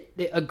look at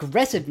the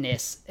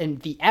aggressiveness and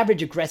the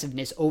average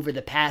aggressiveness over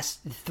the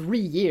past 3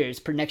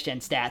 years per Next Gen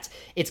Stats,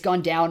 it's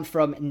gone down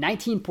from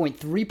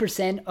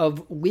 19.3%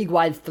 of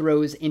league-wide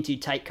throws into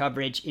tight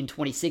coverage in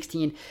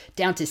 2016,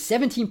 down to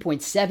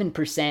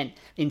 17.7%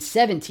 in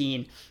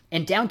 17,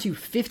 and down to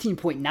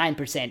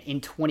 15.9% in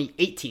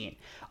 2018.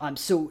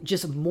 So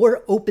just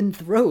more open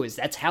throws.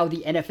 That's how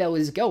the NFL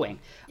is going.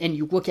 And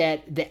you look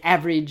at the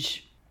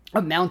average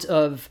amount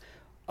of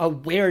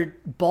where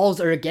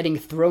balls are getting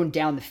thrown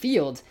down the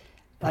field,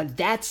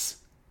 that's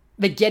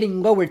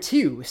getting lower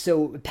too.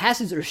 So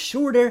passes are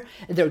shorter,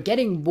 they're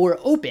getting more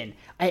open.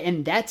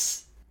 And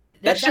that's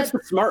just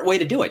the smart way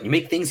to do it. You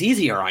make things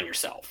easier on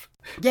yourself.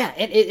 Yeah,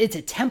 and it's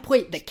a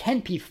template that can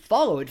be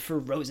followed for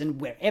Rosen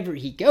wherever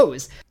he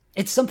goes.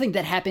 It's something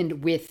that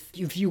happened with,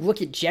 if you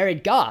look at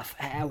Jared Goff,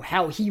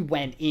 how he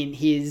went in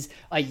his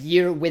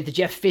year with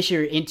Jeff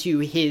Fisher into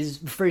his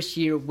first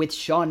year with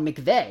Sean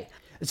McVay.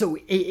 So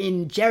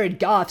in Jared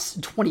Goff's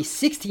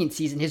 2016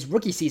 season, his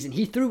rookie season,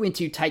 he threw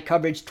into tight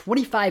coverage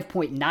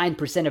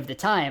 25.9% of the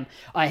time,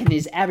 and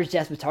his average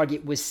depth of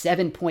target was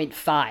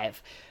 7.5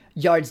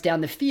 yards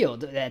down the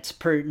field. That's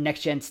per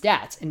Next Gen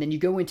Stats. And then you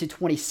go into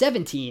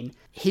 2017,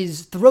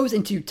 his throws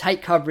into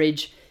tight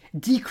coverage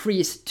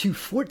decreased to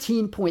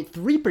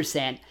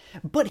 14.3%,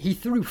 but he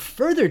threw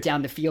further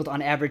down the field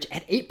on average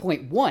at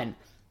 8.1.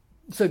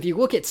 So if you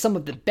look at some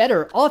of the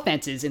better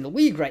offenses in the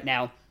league right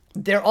now,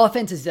 they're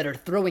offenses that are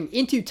throwing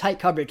into tight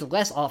coverage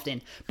less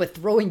often, but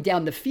throwing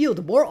down the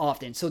field more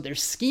often. So they're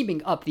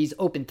scheming up these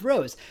open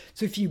throws.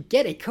 So if you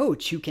get a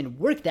coach who can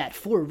work that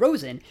for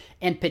Rosen,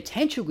 and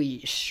potentially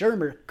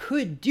Shurmur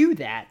could do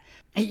that,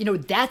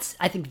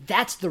 I think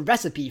that's the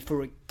recipe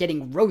for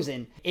getting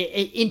Rosen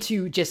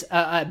into just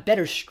a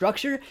better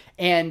structure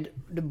and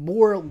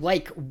more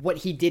like what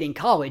he did in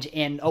college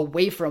and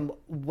away from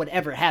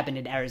whatever happened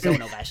in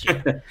Arizona last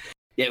year.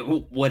 Yeah,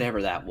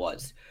 whatever that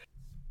was.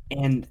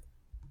 And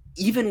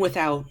even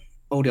without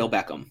Odell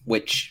Beckham,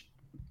 which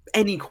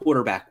any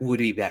quarterback would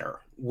be better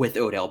with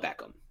Odell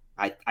Beckham,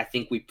 I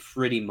think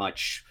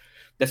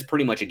that's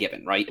pretty much a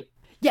given, right?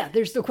 Yeah,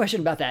 there's no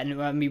question about that.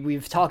 And I mean,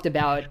 we've talked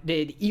about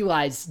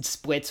Eli's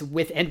splits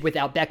with and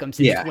without Beckham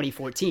since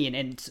 2014,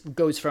 and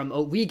goes from a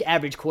league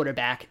average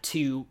quarterback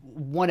to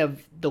one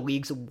of the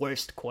league's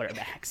worst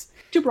quarterbacks.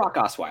 To Brock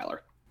Osweiler.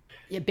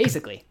 Yeah,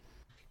 basically.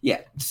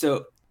 Yeah,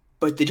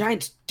 but the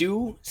Giants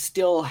do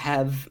still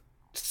have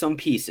some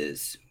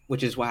pieces,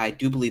 which is why I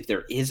do believe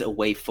there is a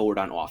way forward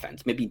on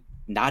offense. Maybe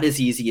not as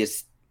easy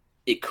as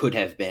it could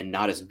have been,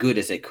 not as good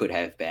as it could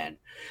have been.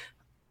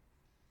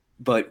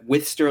 But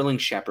with Sterling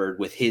Shepard,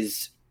 with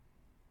his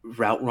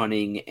route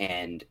running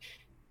and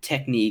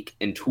technique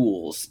and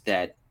tools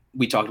that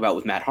we talked about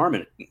with Matt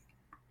Harmon a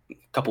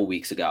couple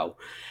weeks ago,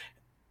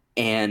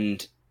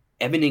 and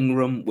Evan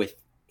Ingram with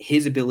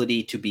his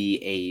ability to be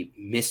a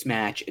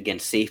mismatch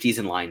against safeties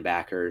and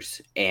linebackers,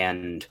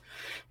 and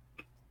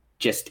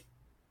just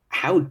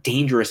how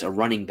dangerous a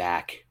running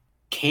back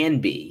can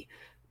be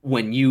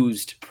when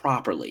used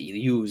properly,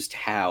 used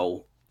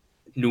how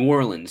New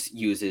Orleans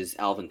uses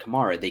Alvin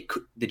Kamara.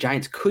 The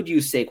Giants could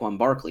use Saquon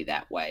Barkley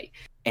that way,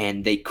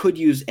 and they could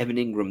use Evan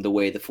Ingram the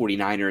way the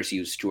 49ers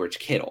use George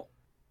Kittle.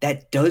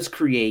 That does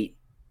create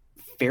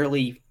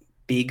fairly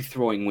big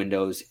throwing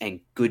windows and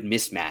good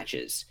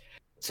mismatches.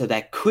 So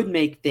that could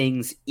make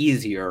things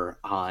easier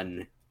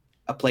on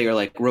a player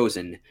like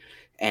Rosen,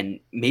 and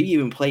maybe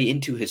even play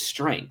into his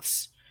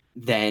strengths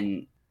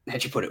than,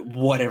 how'd you put it,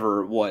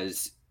 whatever it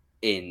was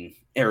in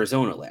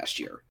Arizona last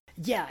year.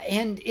 Yeah,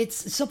 and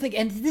it's something,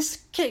 and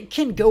this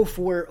can go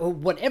for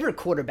whatever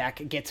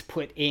quarterback gets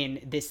put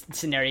in this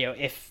scenario,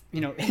 if,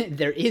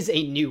 there is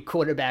a new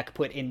quarterback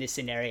put in this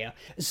scenario.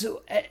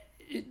 So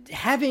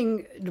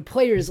having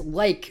players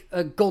like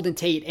Golden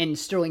Tate and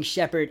Sterling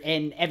Shepard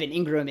and Evan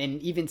Ingram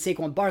and even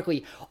Saquon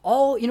Barkley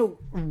all,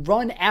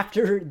 run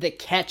after the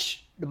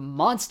catch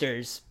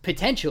monsters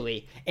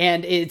potentially,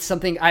 and it's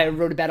something I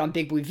wrote about on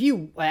Big Blue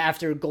View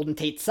after Golden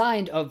Tate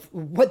signed, of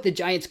what the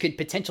Giants could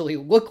potentially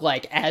look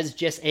like as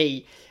just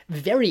a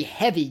very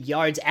heavy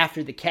yards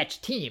after the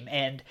catch team.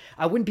 And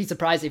I wouldn't be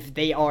surprised if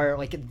they are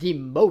like the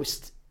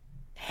most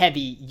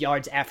heavy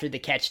yards after the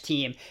catch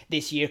team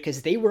this year,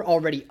 because they were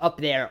already up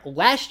there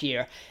last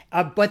year,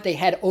 but they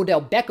had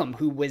Odell Beckham,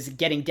 who was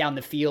getting down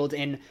the field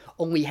and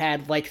only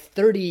had like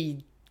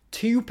 32%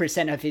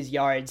 of his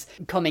yards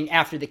coming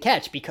after the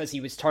catch because he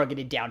was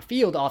targeted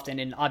downfield often.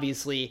 And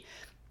obviously,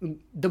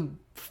 the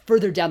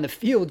further down the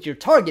field you're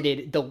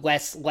targeted, the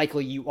less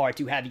likely you are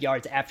to have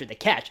yards after the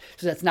catch.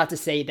 So that's not to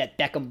say that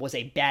Beckham was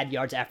a bad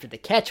yards after the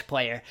catch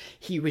player.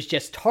 He was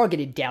just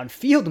targeted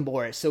downfield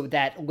more, so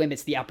that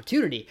limits the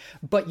opportunity.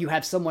 But you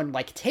have someone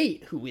like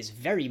Tate, who is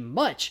very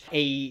much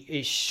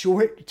a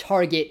short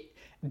target,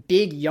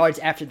 big yards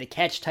after the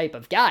catch type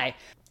of guy.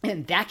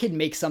 And that could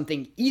make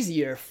something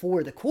easier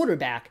for the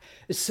quarterback.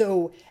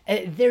 So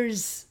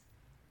there's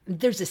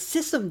a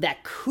system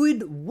that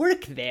could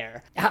work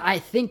there. I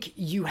think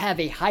you have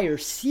a higher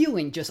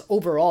ceiling just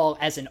overall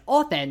as an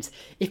offense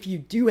if you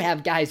do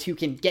have guys who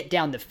can get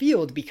down the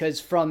field, because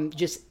from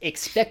just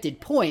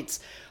expected points,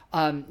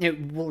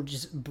 we'll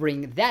just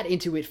bring that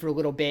into it for a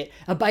little bit.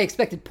 By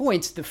expected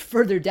points, the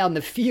further down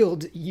the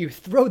field you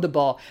throw the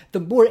ball,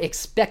 the more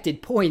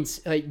expected points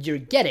you're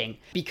getting,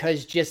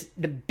 because just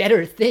the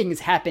better things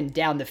happen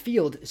down the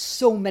field.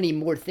 So many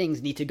more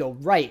things need to go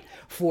right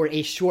for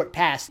a short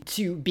pass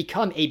to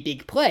become a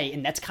big play,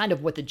 and that's kind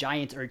of what the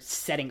Giants are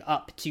setting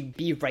up to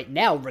be right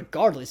now,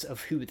 regardless of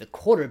who the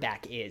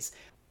quarterback is.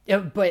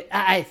 But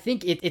I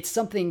think it's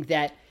something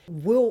that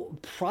will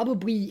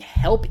probably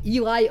help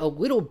Eli a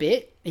little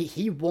bit.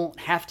 He won't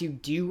have to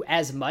do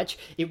as much.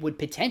 It would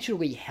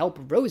potentially help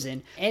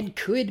Rosen, and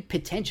could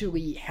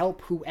potentially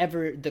help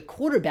whoever the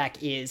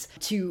quarterback is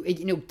to,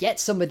 get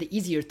some of the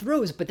easier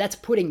throws. But that's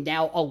putting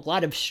now a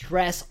lot of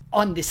stress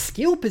on the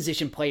skill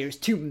position players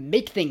to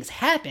make things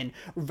happen,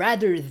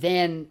 rather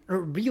than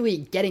really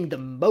getting the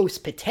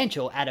most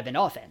potential out of an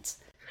offense.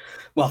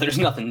 Well, there's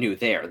nothing new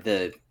there.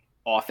 The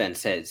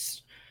offense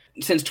has,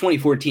 since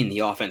 2014, the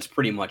offense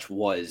pretty much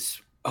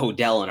was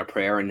Odell in a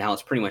prayer, and now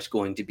it's pretty much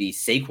going to be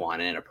Saquon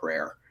in a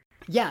prayer.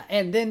 Yeah,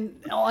 and then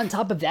on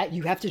top of that,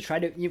 you have to try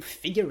to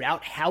figure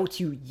out how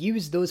to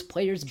use those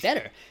players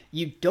better.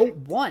 You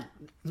don't want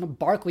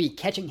Barkley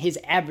catching his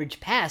average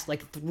pass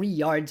like 3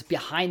 yards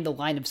behind the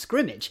line of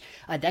scrimmage.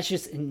 That's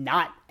just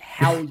not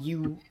how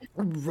you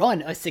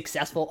run a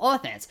successful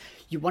offense.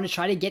 You want to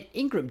try to get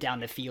Ingram down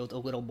the field a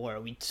little more.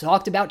 We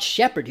talked about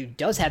Shepard, who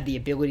does have the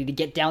ability to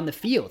get down the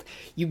field.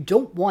 You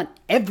don't want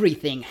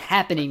everything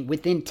happening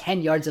within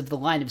 10 yards of the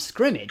line of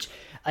scrimmage.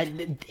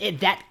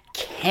 That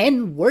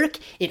can work.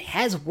 It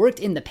has worked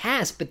in the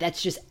past, but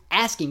that's just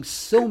asking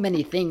so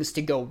many things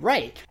to go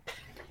right.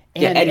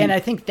 And I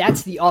think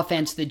that's the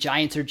offense the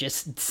Giants are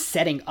just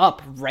setting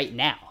up right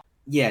now.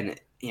 Yeah,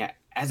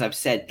 as I've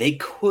said, they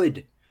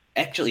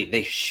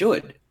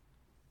should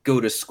go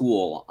to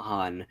school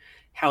on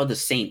how the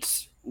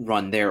Saints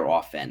run their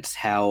offense,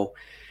 how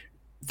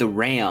the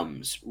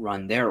Rams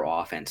run their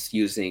offense,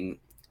 using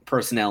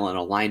personnel and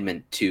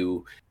alignment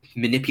to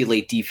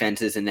manipulate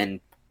defenses and then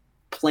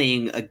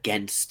playing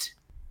against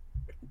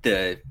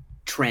the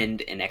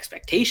trend and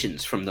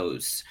expectations from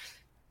those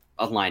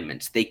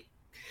alignments. They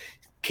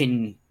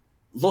can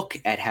look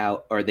at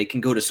they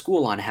can go to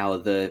school on how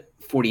the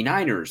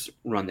 49ers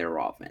run their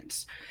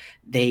offense.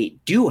 They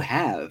do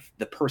have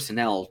the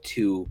personnel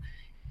to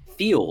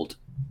field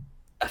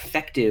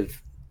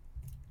effective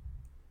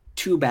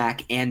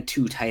 2-back and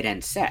 2 tight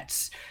end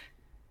sets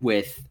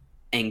with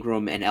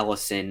Ingram and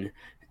Ellison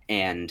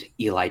and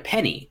Eli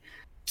Penny.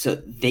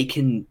 So they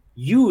can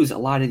use a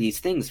lot of these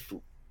things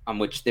on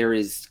which there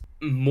is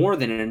more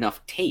than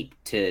enough tape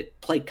to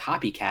play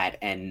copycat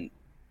and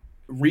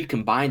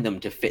recombine them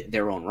to fit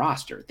their own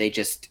roster. They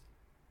just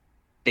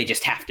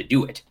have to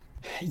do it.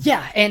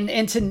 Yeah,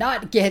 and to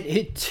not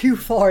get too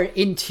far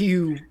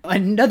into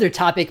another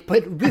topic,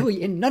 but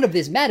really none of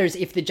this matters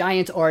if the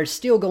Giants are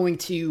still going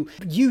to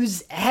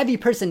use heavy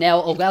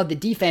personnel, allow the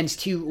defense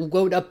to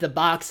load up the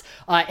box,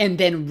 and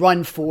then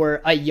run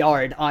for a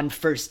yard on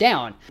first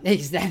down.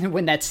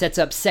 When that sets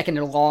up second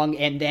and long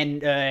and then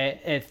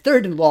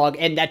third and long,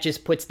 and that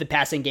just puts the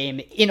passing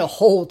game in a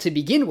hole to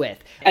begin with.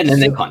 And then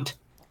they punt.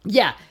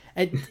 Yeah,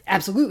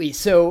 absolutely.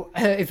 So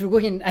if you're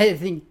looking, I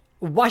think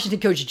Washington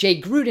coach Jay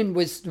Gruden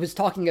was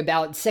talking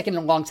about second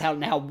and longs,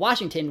 how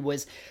Washington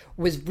was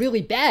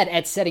really bad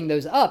at setting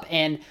those up.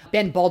 And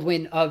Ben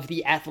Baldwin of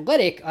The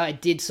Athletic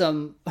did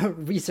some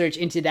research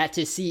into that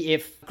to see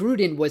if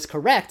Gruden was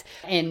correct.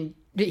 And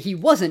he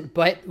wasn't,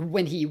 but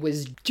when he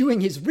was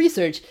doing his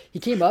research, he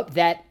came up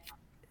that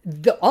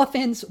the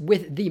offense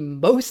with the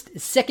most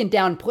second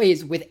down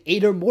plays with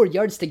 8 or more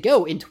yards to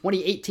go in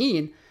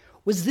 2018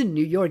 was the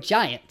New York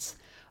Giants.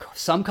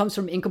 Some comes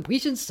from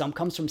incompletions, some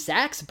comes from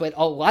sacks, but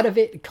a lot of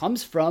it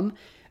comes from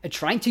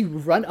trying to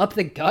run up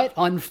the gut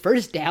on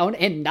first down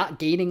and not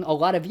gaining a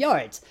lot of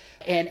yards.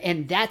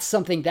 And that's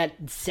something that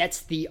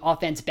sets the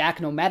offense back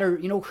no matter,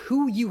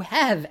 who you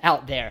have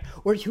out there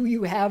or who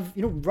you have,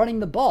 running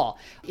the ball.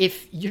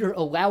 If you're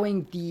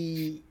allowing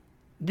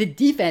the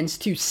defense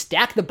to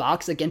stack the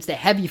box against a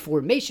heavy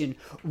formation,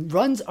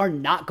 runs are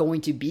not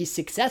going to be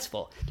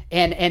successful.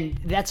 And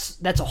that's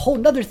a whole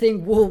nother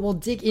thing. We'll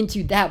dig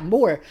into that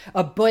more.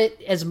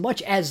 But as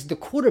much as the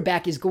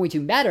quarterback is going to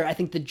matter, I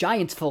think the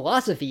Giants'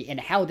 philosophy and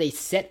how they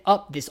set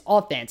up this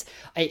offense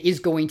is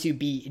going to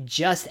be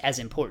just as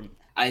important.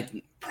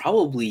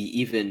 Probably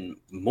even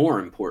more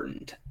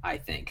important, I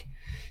think.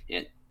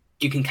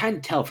 You can kind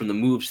of tell from the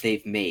moves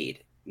they've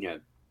made,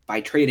 by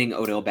trading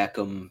Odell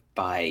Beckham,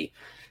 by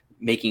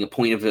making a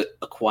point of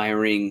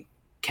acquiring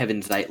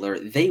Kevin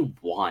Zeitler. They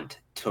want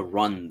to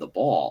run the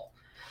ball.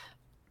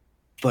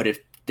 But if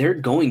they're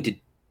going to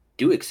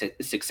do it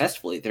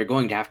successfully, they're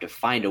going to have to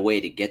find a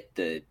way to get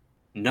the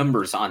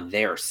numbers on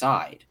their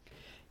side.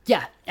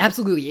 Yeah,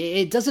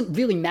 absolutely. It doesn't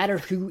really matter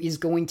who is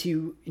going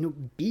to,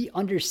 be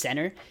under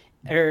center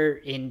or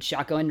in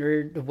shotgun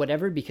or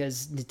whatever,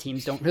 because the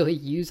teams don't really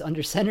use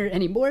under center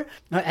anymore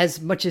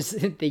as much as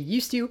they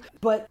used to.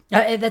 But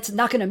that's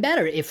not going to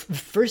matter if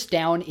first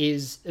down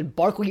is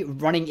Barkley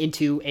running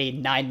into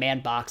a 9-man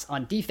box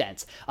on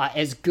defense.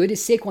 As good as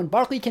Saquon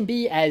Barkley can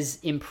be, as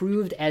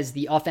improved as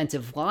the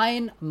offensive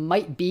line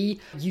might be,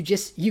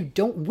 you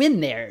don't win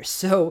there.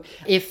 So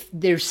if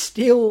there's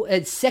still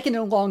second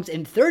and longs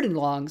and third and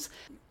longs,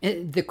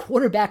 the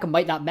quarterback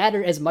might not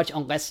matter as much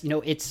unless,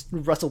 it's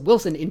Russell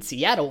Wilson in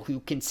Seattle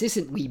who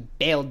consistently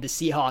bailed the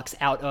Seahawks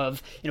out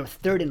of,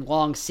 third and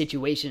long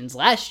situations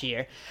last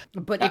year.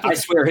 But I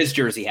swear his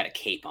jersey had a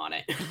cape on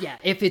it. Yeah,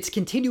 if it's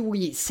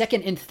continually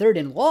second and third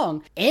and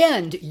long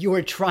and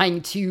you're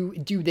trying to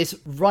do this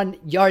run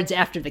yards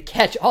after the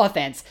catch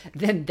offense,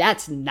 then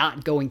that's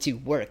not going to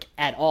work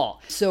at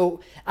all. So,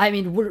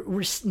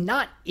 we're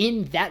not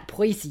in that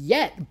place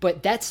yet,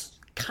 but that's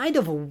kind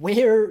of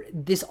where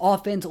this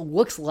offense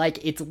looks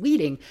like it's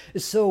leading.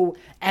 So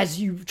as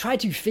you try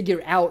to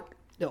figure out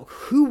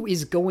who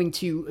is going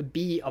to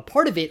be a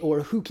part of it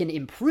or who can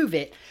improve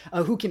it,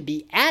 who can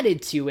be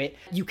added to it,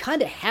 you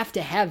kind of have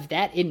to have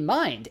that in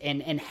mind.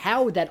 And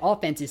how that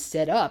offense is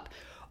set up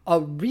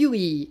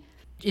really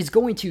is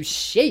going to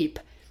shape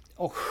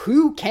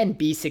who can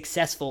be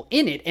successful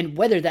in it and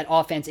whether that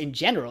offense in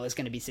general is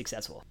going to be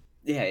successful.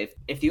 Yeah,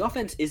 if the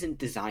offense isn't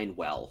designed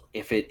well,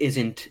 if it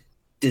isn't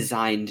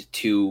designed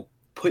to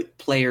put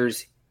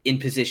players in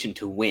position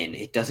to win,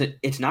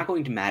 it's not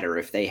going to matter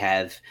if they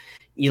have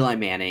Eli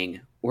Manning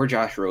or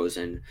Josh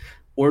Rosen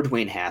or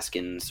Dwayne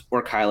Haskins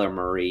or Kyler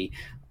Murray,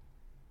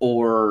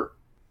 or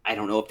I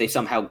don't know if they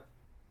somehow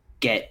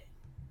get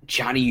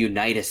Johnny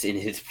Unitas in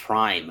his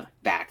prime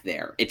back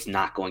there. It's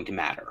not going to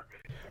matter.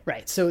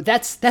 Right, so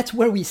that's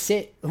where we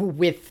sit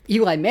with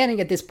Eli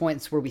Manning at this point.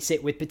 It's where we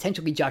sit with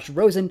potentially Josh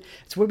Rosen.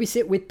 It's where we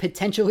sit with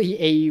potentially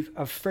a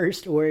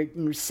first or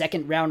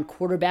second round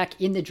quarterback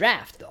in the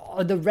draft.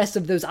 The rest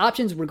of those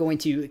options we're going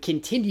to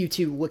continue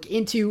to look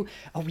into.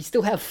 We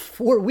still have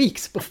 4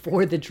 weeks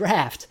before the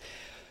draft.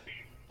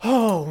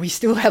 We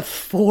still have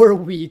 4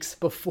 weeks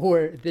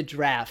before the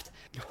draft.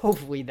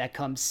 Hopefully that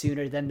comes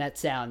sooner than that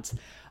sounds.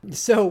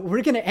 So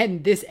we're going to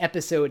end this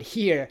episode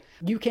here.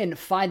 You can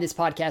find this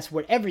podcast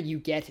wherever you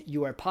get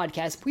your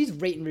podcast. Please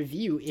rate and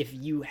review if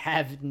you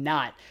have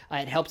not.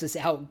 It helps us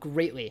out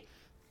greatly.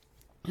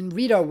 And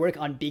read our work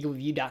on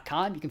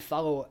bigblueview.com. You can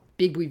follow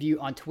Big Blue View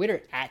on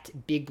Twitter at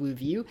Big Blue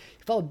View. You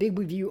can follow Big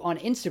Blue View on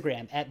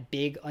Instagram at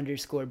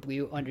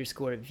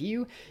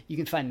big_blue_view. You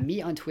can find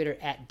me on Twitter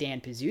at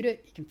Dan Pizzuta.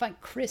 You can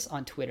find Chris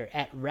on Twitter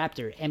at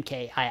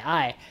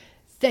RaptorMKII.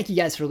 Thank you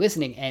guys for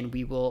listening, and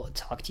we will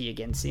talk to you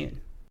again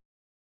soon.